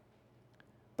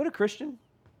 But a Christian,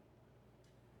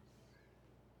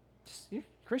 you're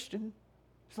a Christian.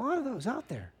 There's a lot of those out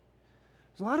there.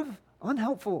 There's a lot of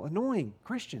unhelpful, annoying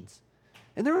Christians.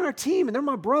 And they're on our team, and they're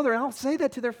my brother, and I'll say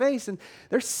that to their face, and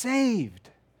they're saved.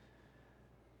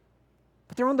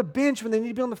 But they're on the bench when they need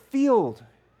to be on the field.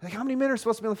 Like, how many men are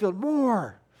supposed to be on the field?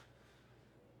 More.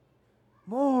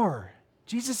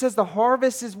 Jesus says the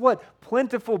harvest is what?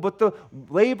 Plentiful, but the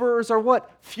laborers are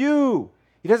what? Few.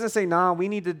 He doesn't say, we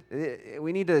need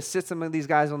to sit some of these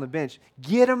guys on the bench.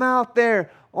 Get them out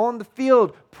there on the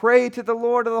field. Pray to the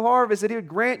Lord of the harvest that he would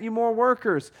grant you more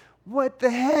workers. What the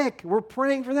heck? We're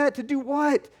praying for that to do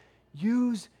what?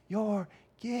 Use your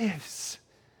gifts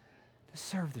to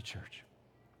serve the church.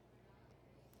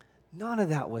 None of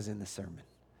that was in the sermon,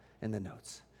 in the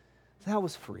notes. That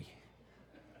was free.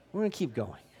 We're going to keep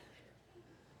going.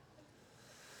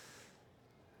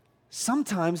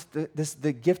 Sometimes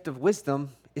the gift of wisdom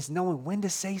is knowing when to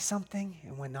say something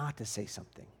and when not to say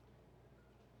something,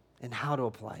 and how to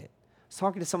apply it. I was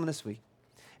talking to someone this week,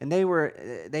 and they were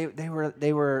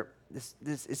it's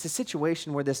a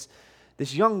situation where this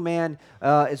young man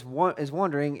is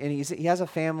wondering, and he has a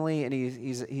family, and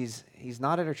he's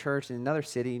not at a church in another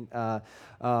city,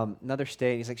 another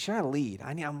state. He's like, should I lead?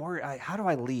 I'm worried. How do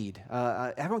I lead?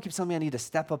 Everyone keeps telling me I need to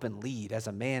step up and lead as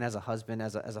a man, as a husband,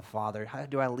 as a father. How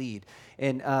do I lead?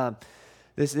 And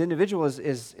this individual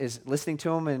is listening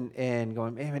to him and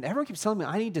going, man, everyone keeps telling me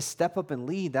I need to step up and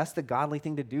lead. That's the godly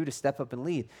thing to do, to step up and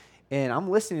lead. And I'm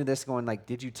listening to this going like,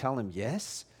 did you tell him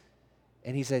yes?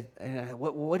 And he said,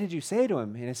 what did you say to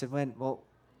him? And I said, well,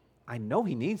 I know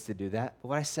he needs to do that. But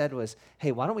what I said was,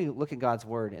 hey, why don't we look at God's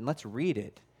word and let's read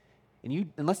it.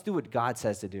 And let's do what God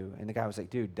says to do. And the guy was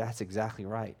like, dude, that's exactly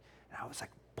right. And I was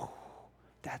like,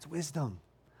 that's wisdom.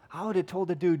 I would have told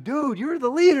the dude, you're the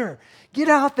leader. Get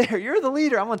out there. You're the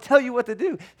leader. I'm going to tell you what to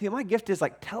do. See, my gift is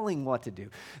like telling what to do.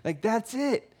 Like, that's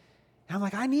it. And I'm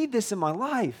like, I need this in my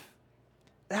life.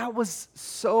 That was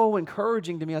so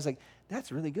encouraging to me. I was like,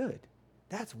 that's really good.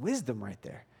 That's wisdom right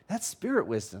there. That's spirit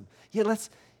wisdom. Yeah,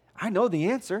 I know the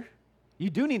answer. You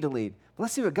do need to lead. But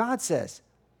let's see what God says.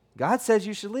 God says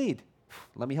you should lead.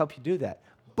 Let me help you do that.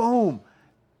 Boom.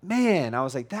 Man, I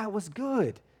was like, that was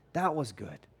good. That was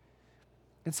good.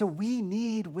 And so we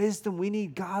need wisdom. We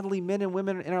need godly men and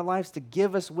women in our lives to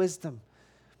give us wisdom.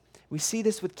 We see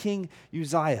this with King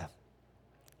Uzziah.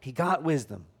 He got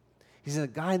wisdom. He's a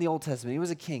guy in the Old Testament. He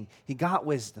was a king. He got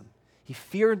wisdom. He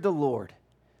feared the Lord.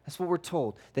 That's what we're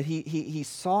told, that he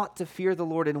sought to fear the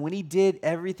Lord, and when he did,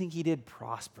 everything he did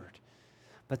prospered.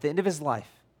 But at the end of his life,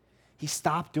 he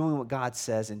stopped doing what God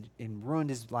says and ruined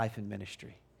his life and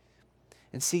ministry.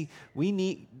 And see, we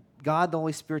need God, the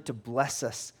Holy Spirit, to bless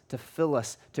us, to fill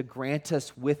us, to grant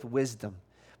us with wisdom.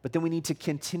 But then we need to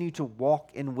continue to walk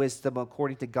in wisdom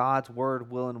according to God's word,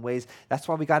 will, and ways. That's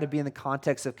why we got to be in the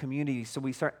context of community. So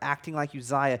we start acting like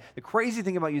Uzziah. The crazy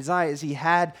thing about Uzziah is he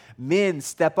had men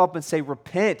step up and say,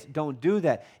 repent, don't do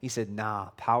that. He said, nah,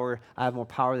 I have more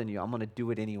power than you. I'm going to do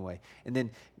it anyway. And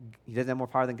then he doesn't have more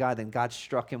power than God. Then God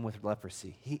struck him with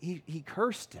leprosy. He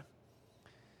cursed him.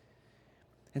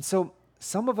 And so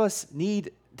some of us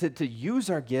need to use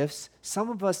our gifts. Some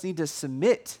of us need to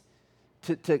submit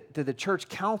to the church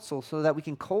council so that we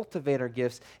can cultivate our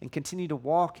gifts and continue to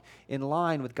walk in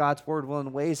line with God's word, will,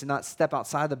 and ways and not step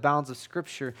outside the bounds of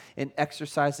Scripture in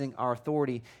exercising our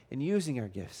authority and using our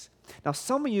gifts. Now,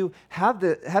 some of you have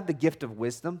the gift of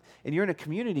wisdom, and you're in a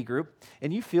community group,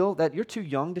 and you feel that you're too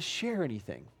young to share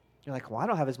anything. You're like, well, I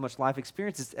don't have as much life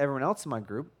experience as everyone else in my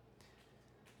group.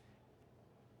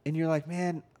 And you're like,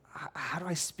 man, how do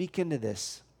I speak into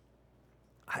this?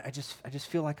 I just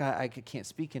feel like I can't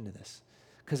speak into this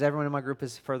because everyone in my group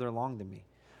is further along than me.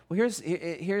 Well,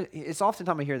 it's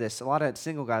oftentimes I hear this. A lot of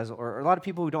single guys or a lot of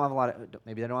people who don't have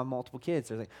maybe they don't have multiple kids.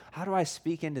 They're like, how do I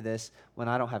speak into this when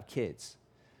I don't have kids?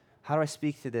 How do I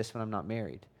speak to this when I'm not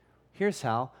married? Here's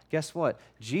how. Guess what?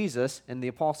 Jesus and the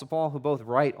Apostle Paul, who both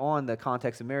write on the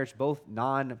context of marriage, both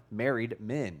non-married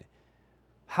men.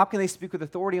 How can they speak with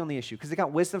authority on the issue? Because they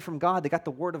got wisdom from God. They got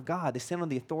the word of God. They stand on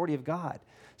the authority of God.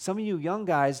 Some of you young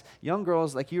guys, young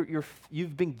girls, like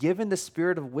you've been given the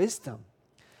spirit of wisdom.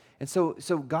 And so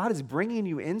God is bringing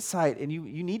you insight, and you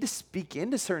need to speak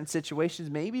into certain situations,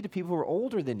 maybe to people who are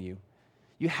older than you.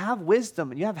 You have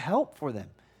wisdom, and you have help for them.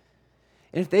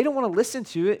 And if they don't want to listen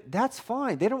to it, that's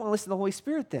fine. They don't want to listen to the Holy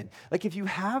Spirit then. Like if you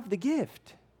have the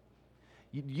gift,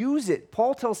 you use it.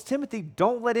 Paul tells Timothy,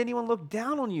 don't let anyone look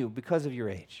down on you because of your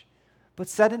age, but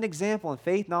set an example in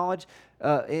faith, knowledge,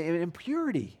 and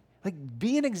purity. Like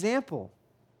be an example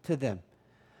to them.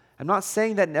 I'm not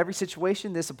saying that in every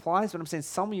situation this applies, but I'm saying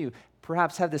some of you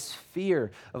perhaps have this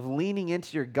fear of leaning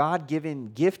into your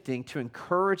God-given gifting to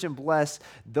encourage and bless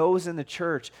those in the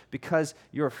church because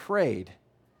you're afraid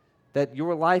that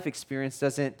your life experience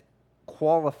doesn't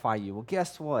qualify you. Well,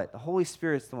 guess what? The Holy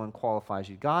Spirit's the one who qualifies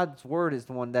you. God's word is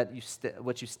the one that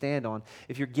what you stand on.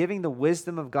 If you're giving the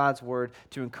wisdom of God's word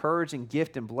to encourage and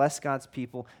gift and bless God's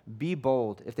people, be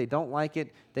bold. If they don't like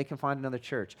it, they can find another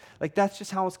church. Like that's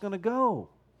just how it's going to go.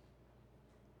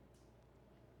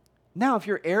 Now, if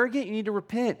you're arrogant, you need to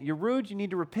repent. You're rude, you need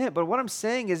to repent. But what I'm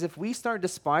saying is if we start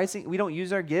despising, we don't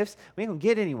use our gifts, we ain't going to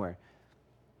get anywhere.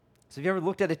 So if you ever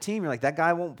looked at a team, you're like, that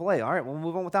guy won't play. All right, we'll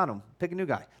move on without him. Pick a new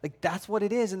guy. Like that's what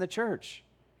it is in the church.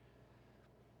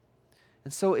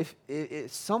 And so if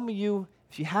some of you,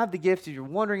 if you have the gift, if you're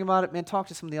wondering about it, man, talk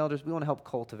to some of the elders. We want to help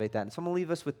cultivate that. And so I'm going to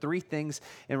leave us with 3 things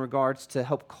in regards to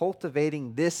help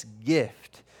cultivating this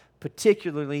gift,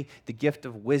 particularly the gift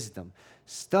of wisdom.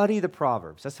 Study the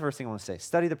Proverbs. That's the first thing I want to say.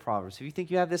 Study the Proverbs. If you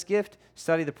think you have this gift,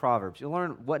 study the Proverbs. You'll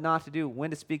learn what not to do, when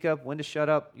to speak up, when to shut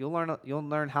up. You'll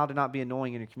learn how to not be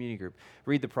annoying in your community group.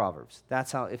 Read the Proverbs.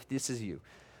 That's how, if this is you.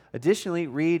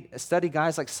 Additionally, study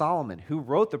guys like Solomon, who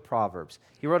wrote the Proverbs.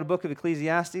 He wrote a book of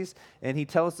Ecclesiastes, and he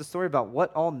tells the story about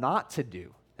what all not to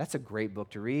do. That's a great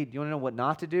book to read. You want to know what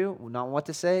not to do, not what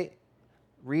to say?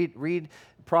 Read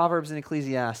Proverbs and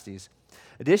Ecclesiastes.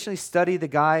 Additionally, study the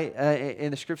guy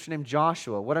in the scripture named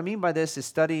Joshua. What I mean by this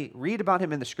is read about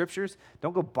him in the scriptures.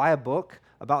 Don't go buy a book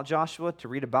about Joshua to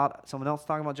read about someone else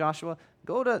talking about Joshua.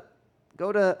 Go to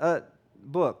a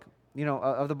book,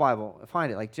 of the Bible.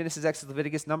 Find it, like Genesis, Exodus,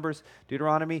 Leviticus, Numbers,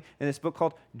 Deuteronomy, and this book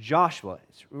called Joshua.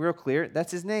 It's real clear.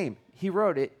 That's his name. He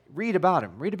wrote it. Read about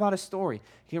him. Read about his story.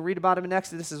 You can read about him in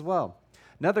Exodus as well.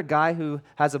 Another guy who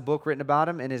has a book written about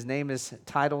him, and his name is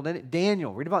titled in it,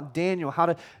 Daniel. Read about Daniel, how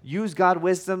to use God's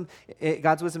wisdom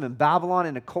in Babylon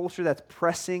in a culture that's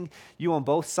pressing you on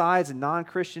both sides, a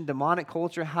non-Christian, demonic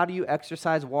culture. How do you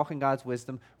exercise, walk in God's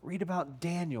wisdom? Read about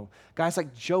Daniel. Guys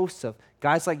like Joseph,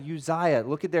 guys like Uzziah.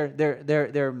 Look at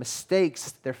their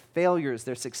mistakes, their failures,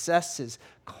 their successes.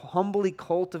 Humbly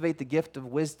cultivate the gift of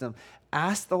wisdom.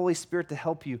 Ask the Holy Spirit to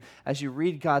help you as you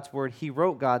read God's word. He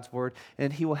wrote God's word,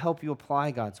 and he will help you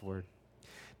apply God's word.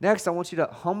 Next, I want you to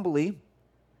humbly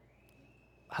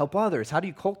help others. How do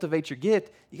you cultivate your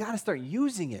gift? You got to start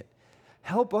using it.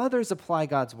 Help others apply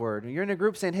God's word. When you're in a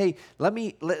group saying, "Hey,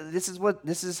 this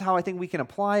is how I think we can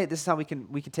apply it. This is how we can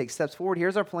take steps forward.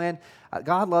 Here's our plan.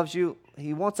 God loves you.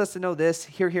 He wants us to know this.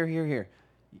 Here.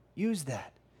 Use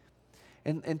that."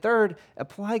 And third,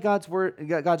 apply God's word,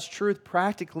 God's truth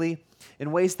practically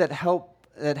in ways that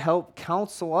help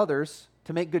counsel others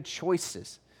to make good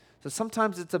choices. So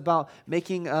sometimes it's about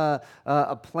making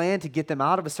a plan to get them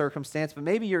out of a circumstance, but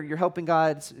maybe you're helping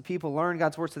God's people learn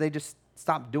God's word so they just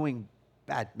stop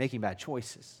making bad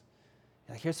choices.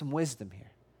 Like, here's some wisdom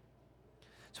here.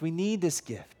 So we need this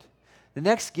gift. The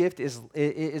next gift is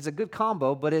a good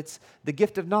combo, but it's the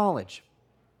gift of knowledge.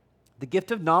 The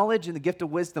gift of knowledge and the gift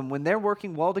of wisdom, when they're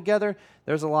working well together,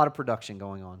 there's a lot of production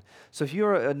going on. So if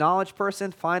you're a knowledge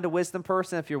person, find a wisdom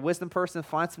person. If you're a wisdom person,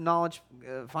 find some knowledge,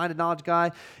 find a knowledge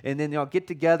guy, and then y'all get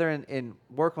together and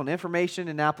work on information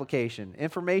and application.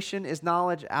 Information is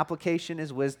knowledge, application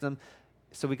is wisdom.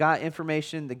 So we got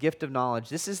information, the gift of knowledge.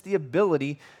 This is the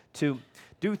ability to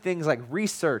do things like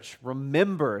research,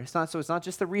 remember. It's not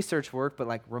just the research work, but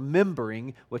like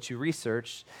remembering what you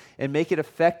researched and make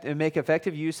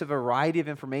effective use of a variety of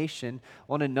information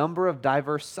on a number of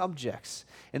diverse subjects,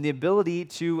 and the ability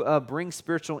to bring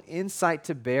spiritual insight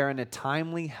to bear in a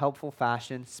timely, helpful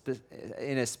fashion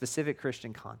in a specific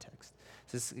Christian context.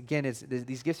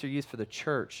 These gifts are used for the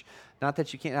church. Not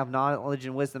that you can't have knowledge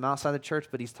and wisdom outside the church,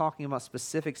 but he's talking about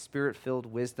specific spirit-filled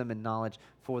wisdom and knowledge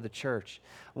for the church.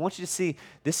 I want you to see,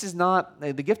 this is not,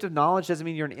 the gift of knowledge doesn't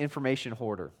mean you're an information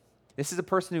hoarder. This is a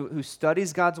person who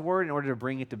studies God's word in order to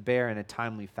bring it to bear in a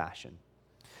timely fashion.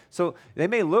 So they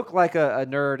may look like a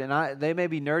nerd, and they may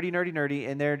be nerdy,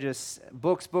 and they're just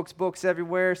books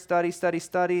everywhere, study.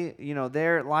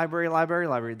 Their library.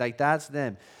 Like, that's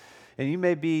them. And you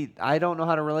may be, I don't know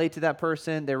how to relate to that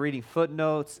person. They're reading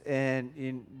footnotes,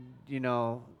 and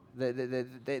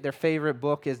their favorite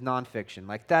book is nonfiction.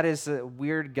 Like, that is a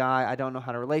weird guy. I don't know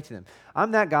how to relate to them.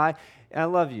 I'm that guy, and I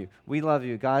love you. We love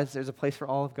you. Guys, there's a place for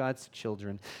all of God's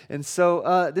children. And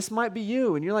so this might be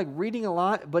you, and you're like reading a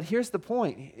lot, but here's the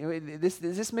point.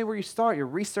 This may be where you start. You're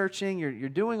researching. You're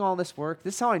doing all this work.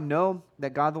 This is how I know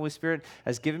that God, the Holy Spirit,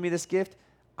 has given me this gift.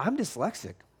 I'm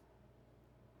dyslexic.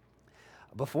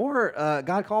 Before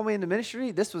God called me into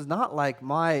ministry, this was not like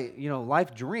my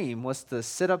life dream was to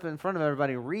sit up in front of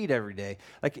everybody and read every day.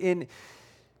 Like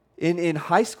in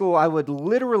high school, I would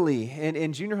literally,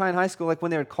 in junior high and high school, like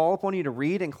when they would call upon you to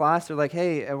read in class, they're like,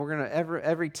 "Hey, we're going to,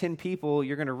 every 10 people,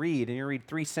 you're going to read, and you read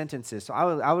 3 sentences." So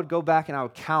I would go back and I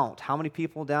would count how many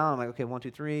people down. I'm like, okay, 1, 2,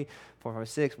 3, 4, 5,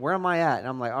 6. Where am I at? And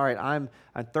I'm like, all right, I'm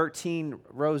 13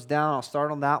 rows down. I'll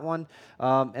start on that one,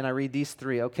 and I read these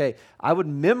 3. Okay, I would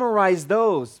memorize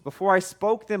those before I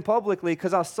spoke them publicly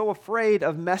because I was so afraid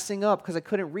of messing up because I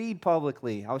couldn't read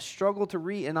publicly. I was struggled to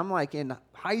read, and I'm like in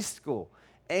high school,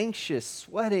 anxious,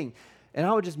 sweating, and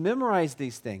I would just memorize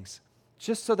these things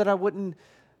just so that I wouldn't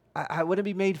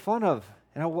be made fun of,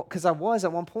 and because I was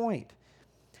at one point.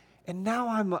 And now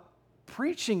I'm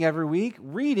preaching every week,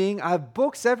 reading. I have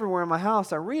books everywhere in my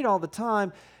house. I read all the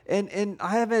time, and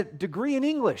I have a degree in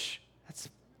English. That's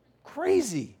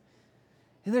crazy.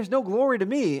 And there's no glory to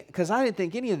me because I didn't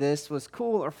think any of this was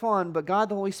cool or fun, but God,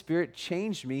 the Holy Spirit,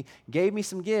 changed me, gave me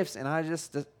some gifts, and I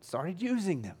just started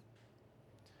using them.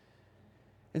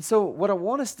 And so what I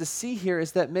want us to see here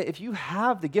is that if you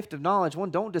have the gift of knowledge,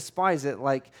 one, don't despise it.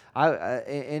 Like,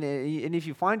 and if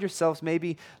you find yourselves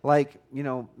maybe like,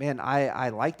 man, I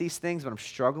like these things, but I'm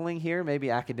struggling here,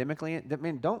 maybe academically,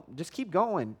 man, don't, just keep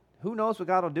going. Who knows what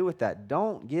God will do with that?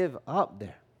 Don't give up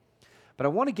there. But I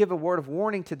want to give a word of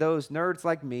warning to those nerds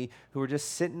like me who are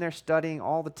just sitting there studying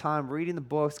all the time, reading the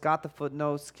books, got the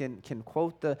footnotes, can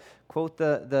quote the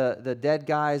dead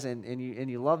guys, and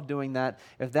you love doing that.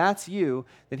 If that's you,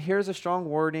 then here's a strong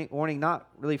warning, not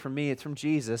really from me, it's from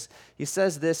Jesus. He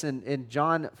says this in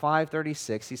John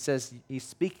 5:36. He says, he's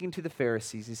speaking to the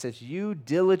Pharisees. He says, "You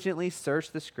diligently search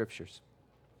the Scriptures,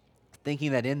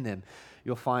 thinking that in them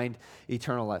you'll find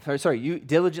eternal life." You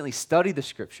diligently study the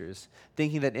Scriptures,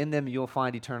 thinking that in them you'll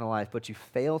find eternal life, but you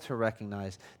fail to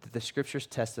recognize that the Scriptures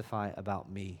testify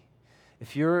about me.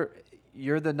 If you're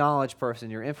the knowledge person,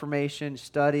 your information,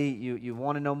 study, you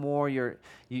want to know more,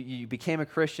 you became a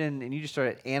Christian and you just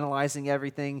started analyzing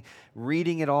everything,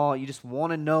 reading it all, you just want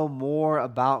to know more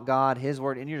about God, His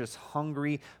Word, and you're just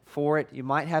hungry for it. You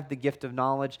might have the gift of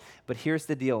knowledge, but here's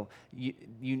the deal.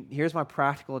 Here's my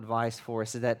practical advice for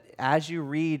us, is that as you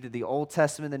read the Old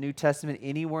Testament, the New Testament,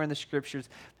 anywhere in the Scriptures,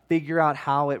 figure out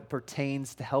how it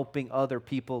pertains to helping other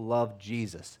people love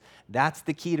Jesus. That's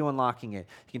the key to unlocking it.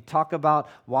 You can talk about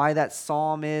why that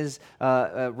psalm is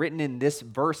written in this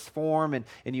verse form, and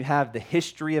you have the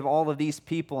history of all of these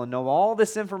people and know all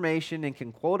this information and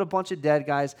can quote a bunch of dead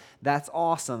guys. That's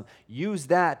awesome. Use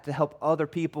that to help other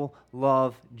people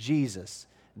love Jesus.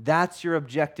 That's your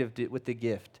objective with the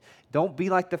gift. Don't be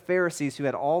like the Pharisees who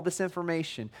had all this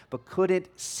information but couldn't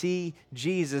see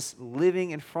Jesus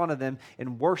living in front of them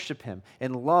and worship Him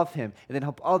and love Him and then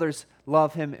help others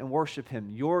love Him and worship Him.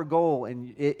 Your goal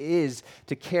is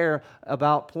to care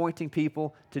about pointing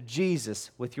people to Jesus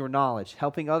with your knowledge,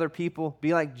 helping other people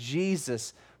be like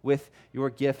Jesus with your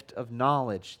gift of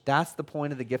knowledge. That's the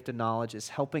point of the gift of knowledge, is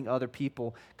helping other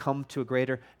people come to a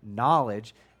greater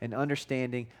knowledge and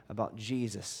understanding about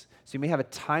Jesus. So you may have a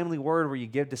timely word where you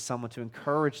give to someone to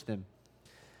encourage them.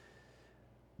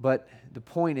 But the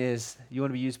point is, you want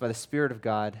to be used by the Spirit of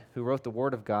God, who wrote the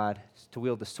Word of God, to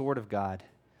wield the sword of God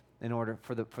in order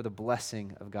for the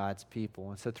blessing of God's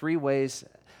people. And so 3 ways,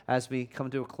 as we come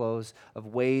to a close, of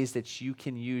ways that you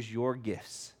can use your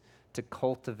gifts to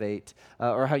cultivate,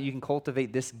 or how you can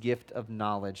cultivate this gift of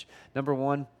knowledge. Number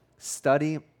 1,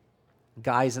 study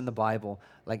guys in the Bible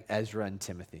like Ezra and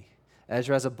Timothy.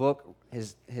 Ezra has a book.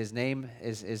 His name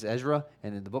is Ezra,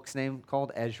 and the book's name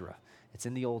called Ezra. It's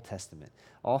in the Old Testament.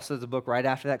 Also, the book right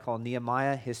after that called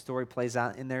Nehemiah. His story plays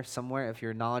out in there somewhere. If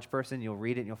you're a knowledge person, you'll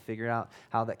read it and you'll figure out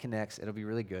how that connects. It'll be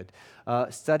really good.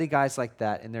 Study guys like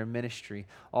that in their ministry.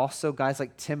 Also, guys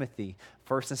like Timothy,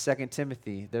 1st and 2nd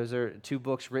Timothy. Those are 2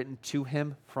 books written to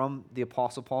him from the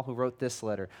Apostle Paul, who wrote this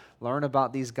letter. Learn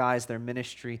about these guys, their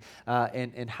ministry,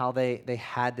 and how they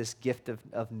had this gift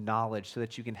of knowledge so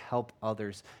that you can help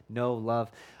others know, love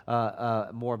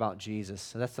more about Jesus.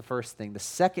 So that's the first thing. The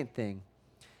second thing,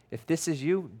 if this is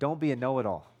you, don't be a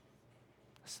know-it-all.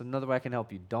 That's another way I can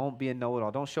help you. Don't be a know-it-all.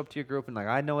 Don't show up to your group and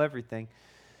I know everything.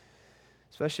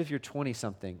 Especially if you're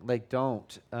 20-something.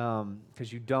 Don't,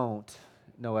 because you don't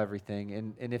know everything.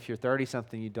 And if you're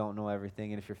 30-something, you don't know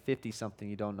everything. And if you're 50-something,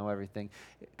 you don't know everything.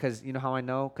 Because you know how I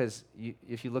know? Because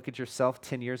if you look at yourself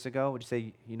 10 years ago, would you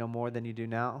say you know more than you do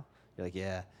now? You're like,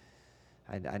 yeah,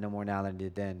 I know more now than I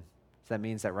did then. So that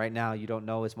means that right now you don't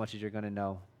know as much as you're going to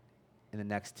know in the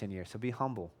next 10 years. So be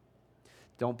humble.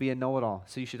 Don't be a know-it-all.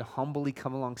 So you should humbly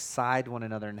come alongside one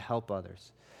another and help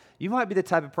others. You might be the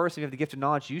type of person, if you have the gift of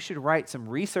knowledge, you should write some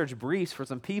research briefs for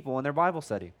some people in their Bible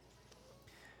study.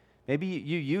 Maybe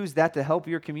you use that to help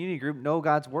your community group know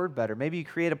God's Word better. Maybe you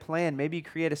create a plan. Maybe you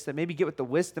create maybe get with the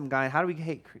wisdom guy. How do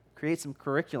we create some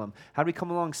curriculum? How do we come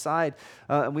alongside?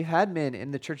 And we've had men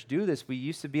in the church do this. We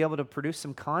used to be able to produce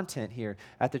some content here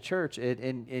at the church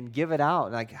and give it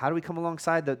out. Like, how do we come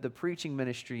alongside the preaching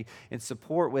ministry and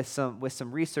support with some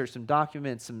research, some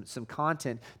documents, some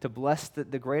content to bless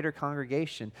the greater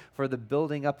congregation for the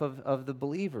building up of the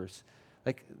believers?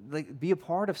 Like be a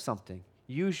part of something.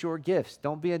 Use your gifts.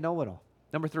 Don't be a know-it-all.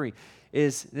 Number 3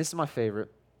 is, this is my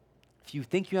favorite. If you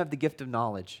think you have the gift of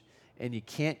knowledge and you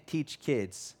can't teach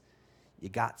kids, you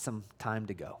got some time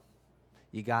to go.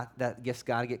 That gift's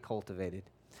got to get cultivated.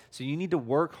 So you need to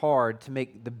work hard to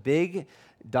make the big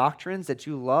doctrines that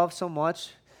you love so much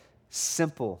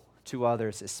simple to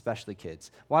others, especially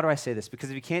kids. Why do I say this? Because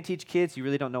if you can't teach kids, you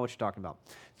really don't know what you're talking about.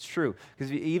 It's true.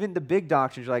 Because even the big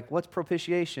doctrines, you're like, what's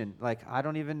propitiation? Like, I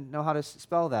don't even know how to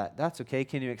spell that. That's okay.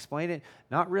 Can you explain it?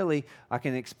 Not really. I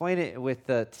can explain it with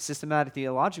systematic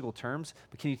theological terms,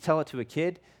 but can you tell it to a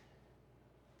kid?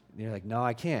 And you're like, no,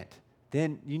 I can't.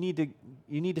 Then you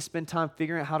need to spend time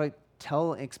figuring out how to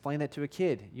tell and explain that to a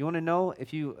kid. You want to know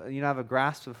if you have a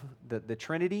grasp of the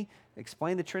Trinity?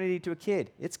 Explain the Trinity to a kid.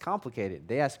 It's complicated.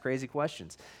 They ask crazy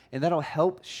questions. And that'll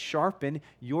help sharpen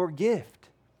your gift.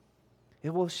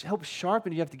 It will help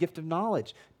sharpen. You have the gift of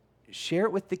knowledge. share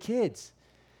it with the kids.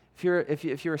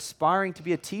 If you're aspiring to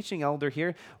be a teaching elder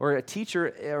here, or a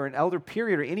teacher, or an elder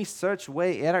period, or any such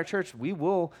way at our church, we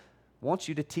will want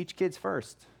you to teach kids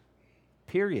first,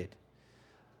 period.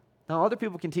 Now, other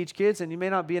people can teach kids, and you may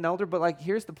not be an elder, but like,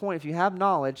 here's the point. If you have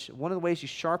knowledge, one of the ways you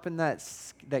sharpen that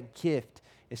gift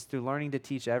is through learning to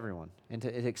teach everyone and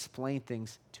to explain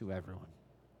things to everyone,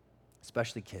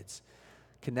 especially kids.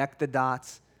 Connect the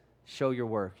dots. Show your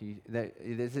work.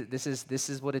 This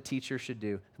is what a teacher should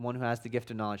do, one who has the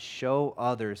gift of knowledge. Show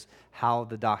others how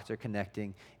the dots are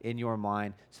connecting in your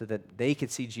mind so that they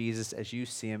could see Jesus as you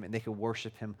see him and they could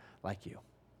worship him like you.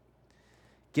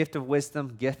 Gift of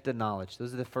wisdom, gift of knowledge.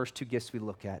 Those are the first two gifts we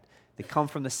look at. They come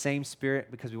from the same Spirit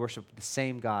because we worship the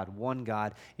same God, one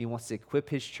God. And he wants to equip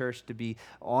his church to be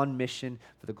on mission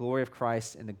for the glory of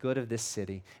Christ and the good of this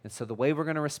city. And so the way we're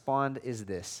going to respond is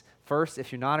this. First,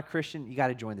 if you're not a Christian, you got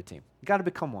to join the team. You got to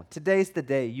become one. Today's the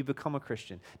day you become a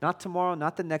Christian. Not tomorrow,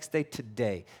 not the next day,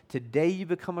 today. Today you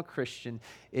become a Christian.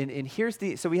 And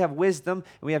so we have wisdom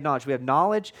and we have knowledge. We have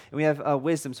knowledge and we have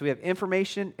wisdom. So we have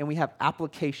information and we have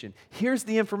application. Here's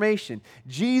the information.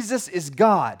 Jesus is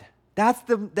God. That's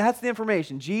the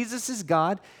information. Jesus is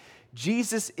God.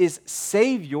 Jesus is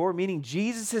Savior, meaning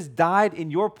Jesus has died in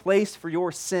your place for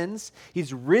your sins.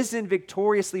 He's risen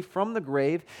victoriously from the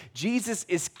grave. Jesus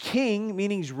is King,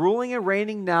 meaning he's ruling and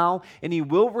reigning now, and he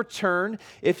will return.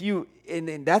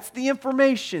 And that's the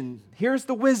information. Here's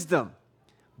the wisdom.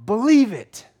 Believe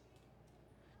it.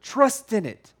 Trust in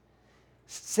it.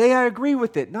 Say, I agree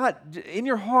with it. Not in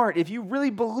your heart. If you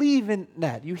really believe in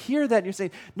that, you hear that and you're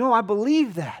saying, no, I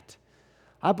believe that.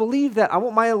 I believe that. I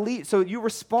want my elite. So you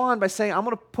respond by saying, I'm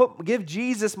going to give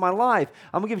Jesus my life.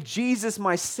 I'm going to give Jesus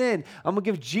my sin. I'm going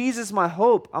to give Jesus my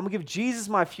hope. I'm going to give Jesus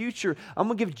my future. I'm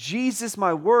going to give Jesus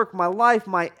my work, my life,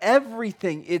 my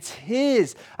everything. It's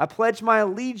his. I pledge my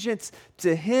allegiance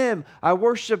to him. I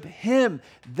worship him.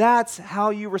 That's how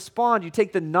you respond. You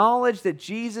take the knowledge that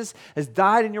Jesus has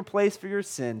died in your place for your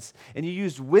sins, and you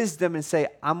use wisdom and say,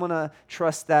 I'm going to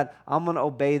trust that. I'm going to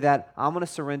obey that. I'm going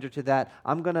to surrender to that.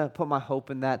 I'm going to put my hope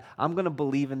in that. I'm going to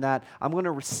believe in that. I'm going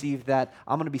to receive that.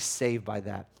 I'm going to be saved by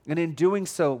that. And in doing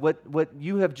so, what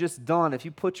you have just done, if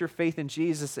you put your faith in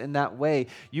Jesus in that way,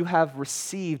 you have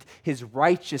received his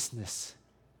righteousness,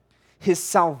 his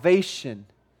salvation,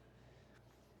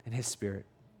 and his Spirit,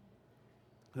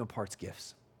 who imparts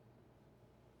gifts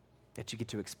that you get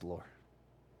to explore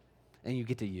and you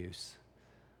get to use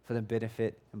for the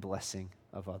benefit and blessing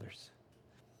of others.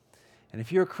 And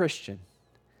if you're a Christian,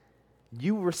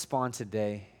 you respond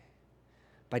today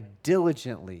by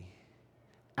diligently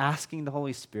asking the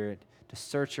Holy Spirit to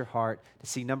search your heart to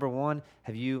see, number one,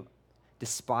 have you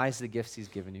despised the gifts he's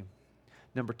given you?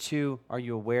 Number two, are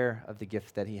you aware of the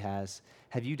gift that he has?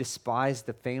 Have you despised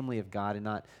the family of God and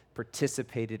not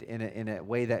participated in a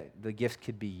way that the gift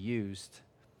could be used?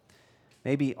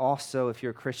 Maybe also, if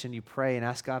you're a Christian, you pray and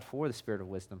ask God for the spirit of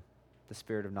wisdom, the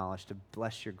spirit of knowledge to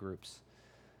bless your groups.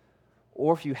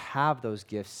 Or if you have those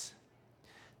gifts,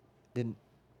 then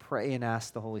pray and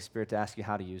ask the Holy Spirit to ask you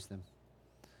how to use them.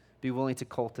 Be willing to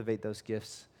cultivate those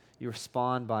gifts. You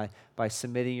respond by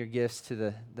submitting your gifts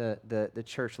to the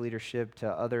church leadership, to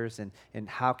others, and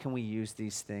how can we use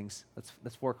these things?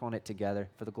 Let's work on it together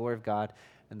for the glory of God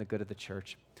and the good of the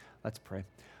church. Let's pray.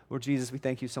 Lord Jesus, we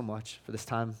thank you so much for this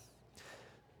time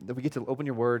that we get to open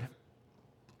your word,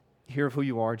 hear of who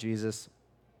you are, Jesus,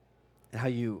 and how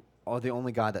you are the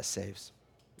only God that saves.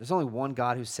 There's only one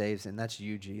God who saves, and that's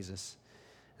you, Jesus.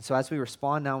 And so as we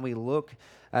respond now, we look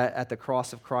at the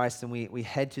cross of Christ and we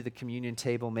head to the communion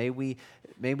table, may we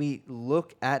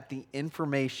look at the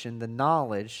information, the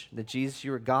knowledge that Jesus,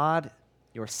 you are God,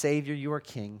 you are Savior, you are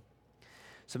King.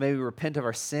 So may we repent of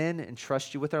our sin and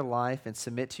trust you with our life and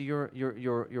submit to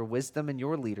your wisdom and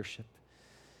your leadership.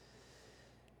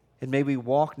 And may we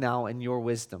walk now in your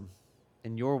wisdom,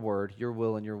 in your word, your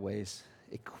will, and your ways.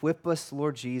 Equip us,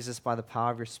 Lord Jesus, by the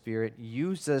power of your Spirit.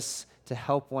 Use us to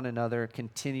help one another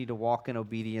continue to walk in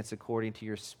obedience according to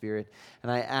your Spirit.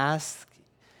 And I ask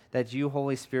that you,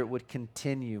 Holy Spirit, would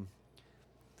continue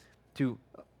to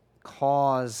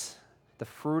cause the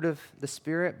fruit of the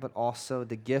Spirit, but also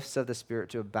the gifts of the Spirit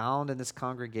to abound in this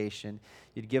congregation.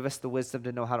 You'd give us the wisdom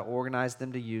to know how to organize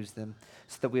them, to use them,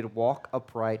 so that we'd walk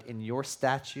upright in your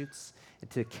statutes and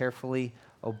to carefully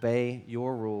obey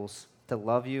your rules, to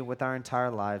love you with our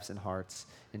entire lives and hearts.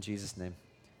 In Jesus' name,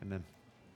 amen.